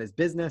life. That is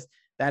business.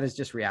 That is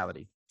just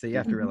reality. So you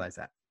have to realize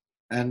that.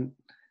 And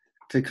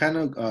to kind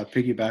of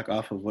piggyback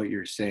off of what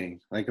you're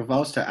saying, like if I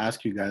was to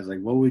ask you guys,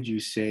 like, what would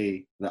you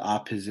say the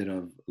opposite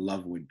of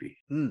love would be?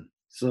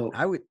 So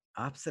I would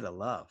opposite of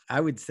love. I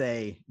would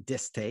say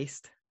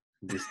distaste.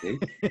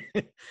 Distaste?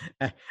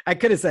 I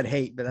could have said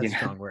hate, but that's a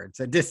strong word.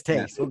 So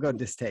distaste. Yeah. We'll go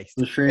distaste.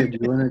 So Shreya,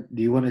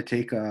 do you want to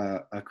take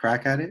a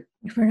crack at it?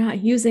 If we're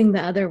not using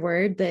the other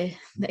word, the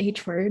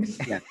H word.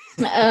 Yeah.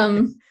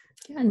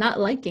 Yeah, not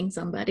liking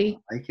somebody.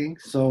 Liking?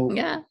 So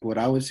yeah. What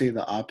I would say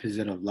the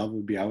opposite of love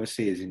would be, I would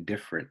say, is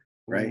indifferent,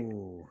 right?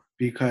 Ooh.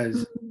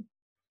 Because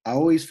I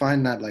always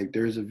find that like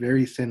there's a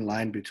very thin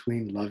line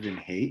between love and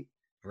hate.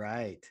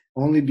 Right.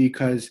 Only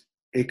because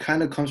it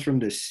kind of comes from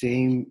the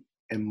same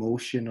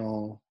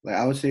emotional, like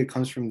I would say it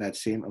comes from that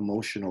same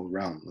emotional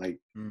realm. Like,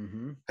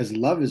 because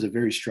love is a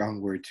very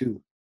strong word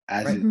too,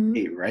 as is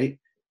hate, right?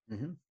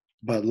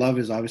 But love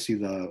is obviously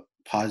the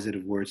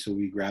positive word, so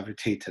we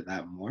gravitate to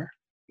that more.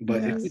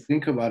 But if you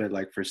think about it,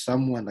 like for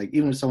someone, like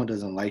even if someone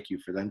doesn't like you,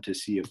 for them to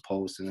see a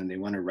post and then they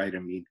want to write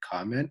a mean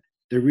comment,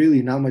 they're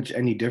really not much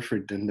any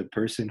different than the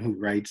person who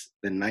writes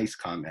the nice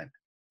comment.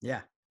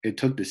 Yeah. It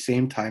took the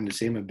same time, the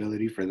same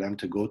ability for them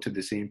to go to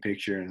the same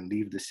picture and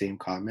leave the same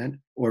comment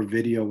or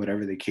video,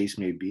 whatever the case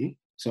may be.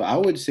 So I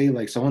would say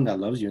like someone that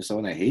loves you and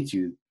someone that hates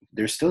you,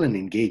 they're still an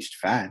engaged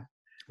fan.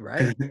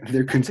 Right.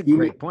 They're That's a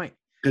great point.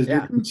 Because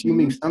they're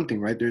consuming something,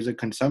 right? There's a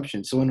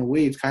consumption. So in a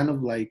way, it's kind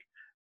of like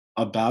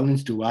a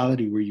balanced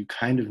duality where you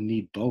kind of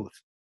need both.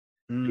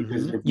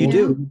 Because they're both, you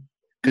do.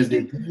 Because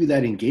they give you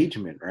that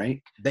engagement, right?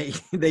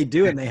 They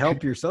do, and they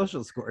help your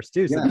social scores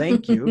too. So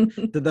thank you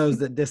to those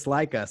that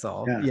dislike us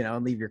all, you know,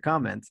 and leave your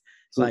comments.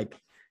 So, like,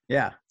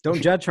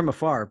 don't judge from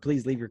afar.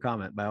 Please leave your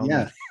comment by all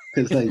means.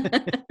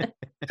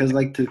 Because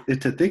like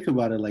to think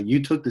about it, like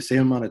you took the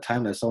same amount of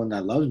time that someone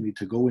that loves me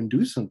to go and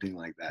do something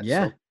like that.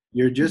 Yeah. So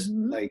you're just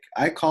like,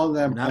 I call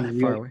them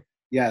unreal.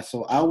 Yeah.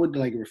 So I would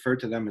like refer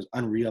to them as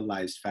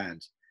unrealized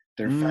fans.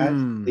 They're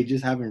fans. They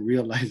just haven't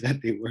realized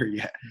that they were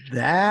yet.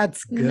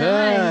 That's good.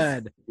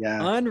 Nice.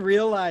 Yeah.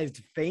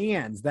 Unrealized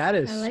fans. That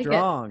is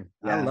strong.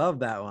 I love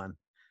that one.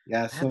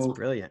 Yeah. That's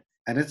brilliant.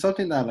 And it's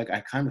something that like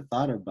I kind of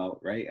thought about,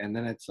 right? And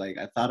then it's like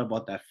I thought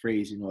about that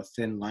phrase, you know, a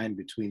thin line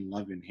between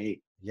love and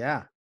hate.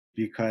 Yeah.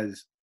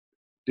 Because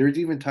there's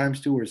even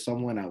times too where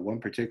someone at one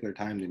particular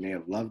time they may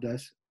have loved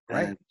us,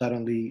 right? And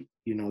suddenly,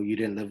 you know, you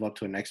didn't live up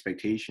to an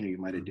expectation, or you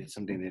might have did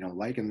something they don't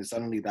like, and then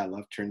suddenly that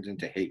love turns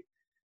into hate.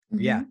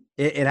 Yeah,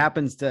 it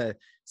happens to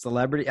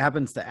celebrity, it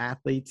happens to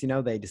athletes. You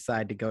know, they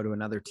decide to go to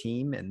another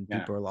team, and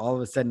people are all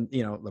of a sudden,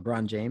 you know,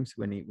 LeBron James,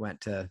 when he went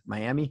to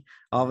Miami,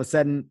 all of a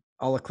sudden,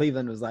 all of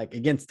Cleveland was like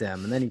against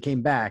him, and then he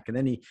came back, and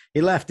then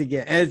he left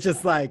again. And it's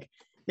just like,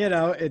 you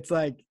know, it's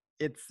like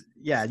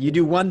you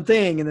do one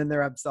thing, and then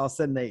they're up. All of a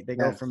sudden, they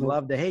go from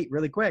love to hate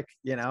really quick.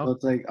 You know, so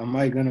it's like, am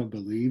I gonna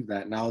believe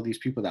that now these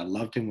people that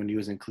loved him when he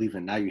was in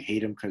Cleveland, now you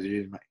hate him because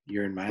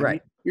you're in Miami?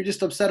 Right. You're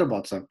just upset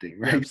about something,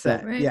 right? You're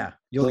upset. Right. Yeah,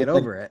 you'll get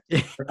over it.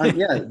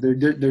 Yeah,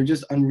 they're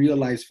just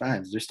unrealized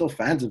fans. They're still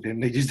fans of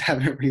him. They just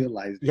haven't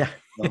realized it. Yeah.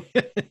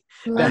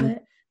 Love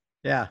it.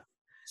 Yeah.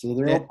 So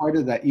they're all part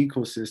of that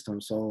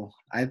ecosystem. So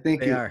I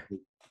think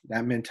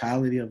that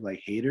mentality of like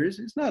haters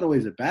is not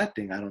always a bad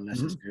thing. I don't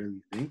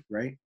necessarily think,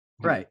 right?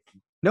 Right.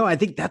 No, I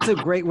think that's a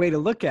great way to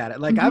look at it.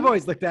 Like I've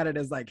always looked at it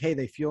as like, hey,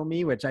 they fuel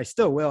me, which I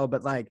still will.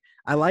 But like,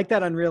 I like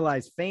that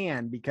unrealized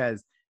fan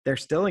because they're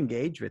still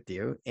engaged with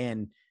you.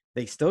 And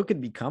they still could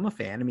become a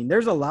fan. I mean,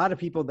 there's a lot of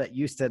people that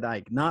used to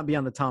like not be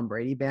on the Tom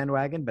Brady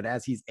bandwagon, but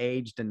as he's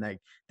aged and like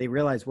they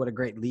realize what a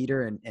great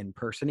leader and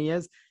person he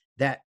is,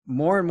 that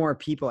more and more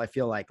people I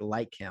feel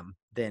like him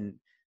than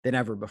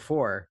ever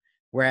before.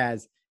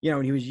 Whereas,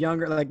 when he was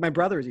younger, like my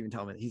brother was even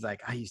telling me, he's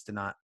like, I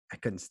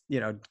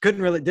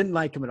didn't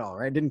like him at all,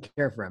 right? Didn't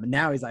care for him. And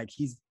now he's like,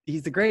 he's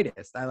the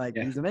greatest.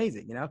 He's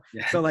amazing,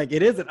 Yeah. So like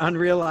it is an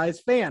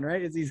unrealized fan,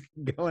 right? As he's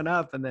going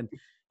up. And then,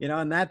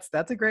 and that's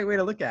a great way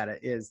to look at it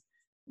is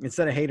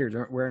instead of haters,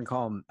 we're going to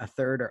call them a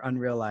third or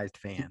unrealized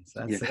fans.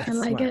 That's I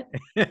like smart.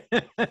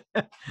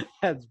 it.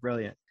 That's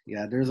brilliant.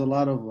 Yeah, there's a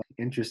lot of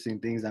interesting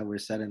things that were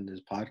said in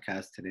this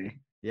podcast today.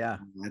 Yeah.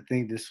 I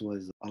think this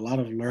was a lot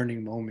of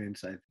learning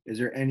moments. Is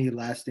there any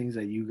last things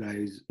that you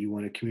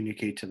want to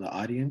communicate to the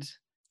audience?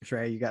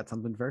 Shreya, you got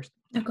something first?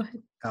 No, go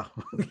ahead. Oh,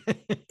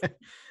 okay.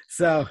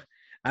 So,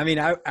 I mean,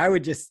 I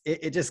would just,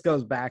 it just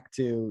goes back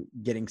to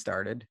getting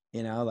started,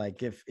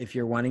 like if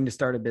you're wanting to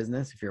start a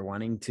business, if you're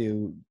wanting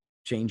to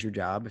change your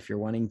job, if you're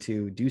wanting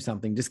to do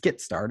something, just get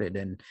started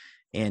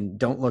and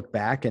don't look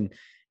back. And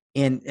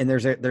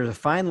there's a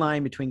fine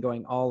line between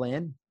going all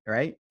in,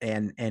 right?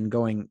 And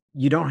going,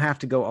 you don't have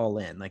to go all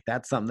in. Like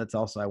that's something that's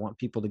also, I want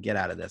people to get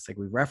out of this. Like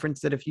we've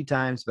referenced it a few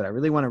times, but I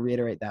really want to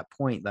reiterate that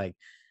point. Like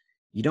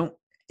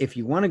if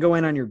you want to go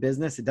in on your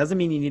business, it doesn't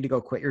mean you need to go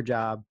quit your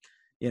job,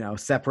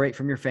 separate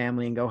from your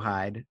family and go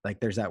hide. Like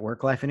there's that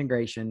work-life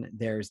integration.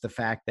 There's the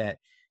fact that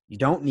you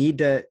don't need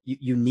to,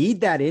 you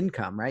need that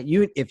income, right?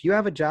 If you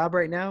have a job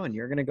right now and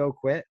you're going to go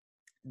quit,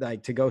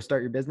 like to go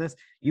start your business,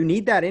 you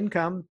need that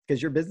income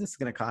because your business is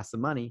going to cost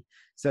some money.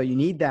 So you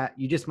need that.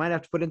 You just might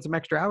have to put in some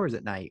extra hours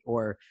at night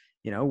or,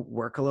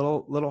 work a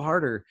little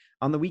harder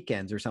on the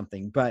weekends or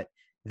something, but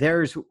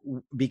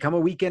become a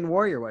weekend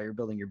warrior while you're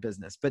building your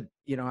business. But,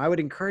 I would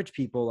encourage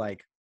people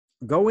like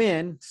go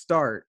in,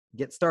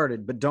 get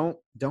started, but don't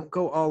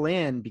go all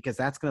in because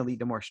that's going to lead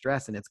to more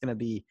stress and it's going to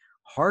be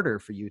harder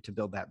for you to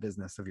build that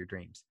business of your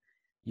dreams.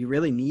 You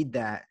really need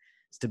that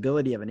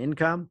stability of an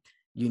income.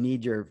 You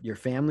need your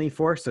family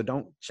force. So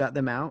don't shut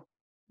them out.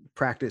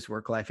 Practice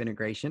work-life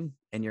integration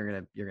and you're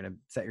going to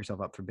set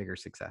yourself up for bigger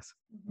success.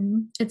 Mm-hmm.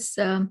 It's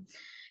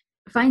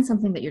find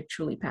something that you're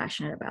truly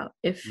passionate about.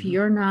 If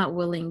you're not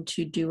willing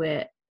to do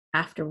it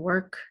after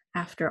work,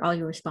 after all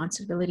your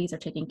responsibilities are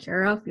taken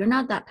care of, you're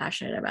not that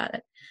passionate about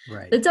it.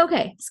 Right. It's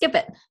okay. Skip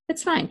it.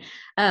 It's fine.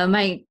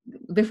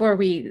 Before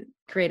we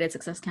created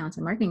Success Counts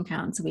and Marketing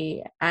Counts,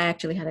 I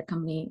actually had a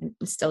company,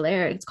 it's still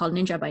there. It's called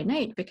Ninja by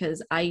Night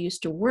because I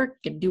used to work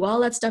and do all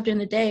that stuff during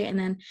the day and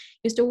then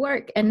used to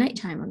work at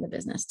nighttime on the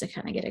business to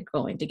kind of get it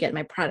going, to get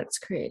my products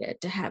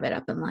created, to have it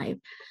up and live.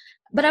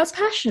 But I was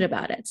passionate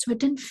about it. So it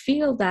didn't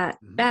feel that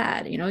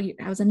bad.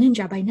 I was a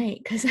ninja by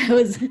night because I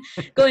was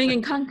going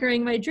and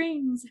conquering my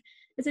dreams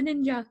as a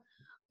ninja.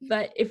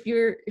 But if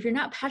you're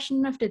not passionate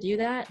enough to do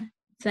that,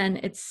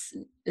 then it's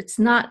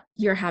not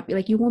you're happy.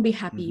 Like you won't be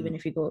happy even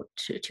if you go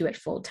to it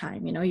full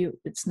time.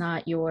 It's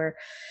not your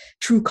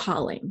true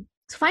calling.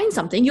 So find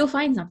something. You'll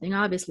find something.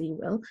 Obviously you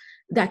will.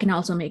 That can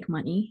also make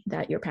money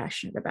that you're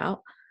passionate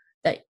about,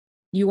 that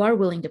you are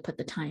willing to put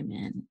the time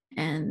in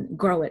and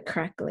grow it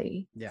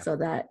correctly so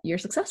that you're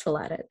successful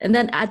at it. And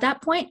then at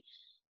that point,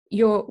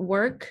 your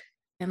work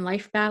and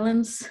life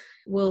balance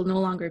will no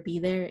longer be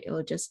there. It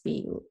will just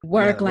be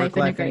work-life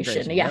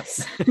integration.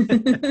 Yes.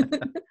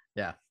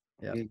 Yeah.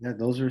 Yeah,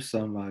 those are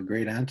some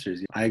great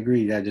answers. I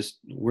agree. Yeah, just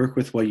work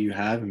with what you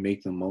have and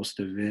make the most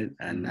of it.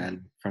 And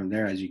then from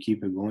there, as you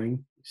keep it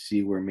going,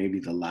 see where maybe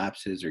the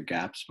lapses or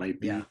gaps might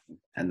be. Yeah.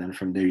 And then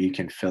from there, you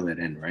can fill it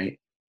in, right?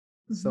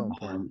 So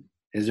important.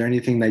 Is there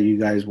anything that you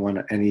guys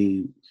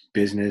any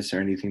business or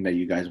anything that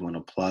you guys want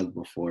to plug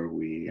before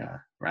we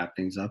wrap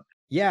things up?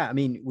 Yeah, I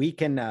mean, we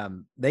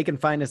can, they can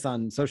find us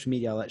on social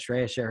media. I'll let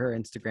Shreya share her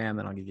Instagram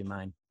and I'll give you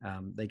mine.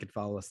 They could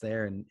follow us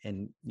there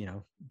and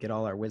get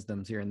all our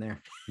wisdoms here and there.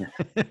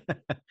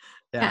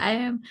 Yeah, I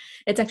am.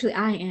 It's actually,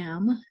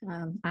 IAM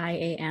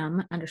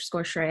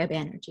 _Shreya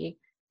Banerjee.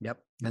 Yep.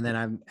 And then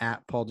I'm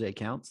at Paul J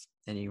Counts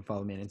and you can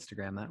follow me on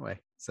Instagram that way.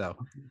 So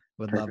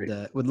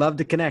would love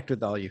to connect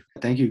with all you.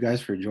 Thank you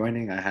guys for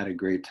joining. I had a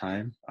great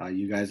time.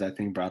 You guys, I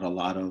think, brought a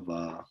lot of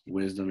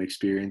wisdom,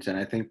 experience, and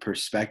I think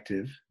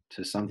perspective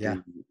to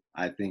something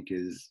I think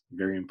is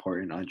very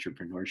important,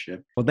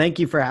 entrepreneurship. Well, thank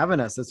you for having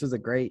us. This was a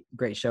great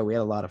show. We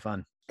had a lot of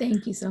fun.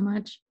 Thank you so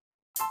much.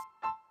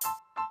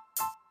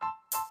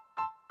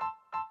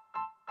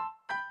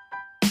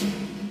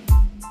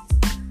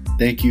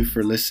 Thank you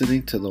for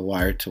listening to the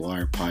Wire to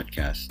Wire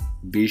podcast.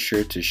 Be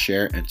sure to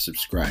share and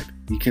subscribe.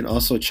 You can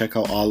also check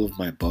out all of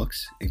my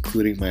books,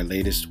 including my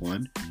latest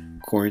one,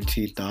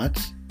 Quarantine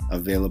Thoughts,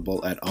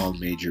 available at all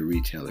major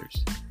retailers.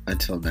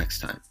 Until next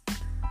time.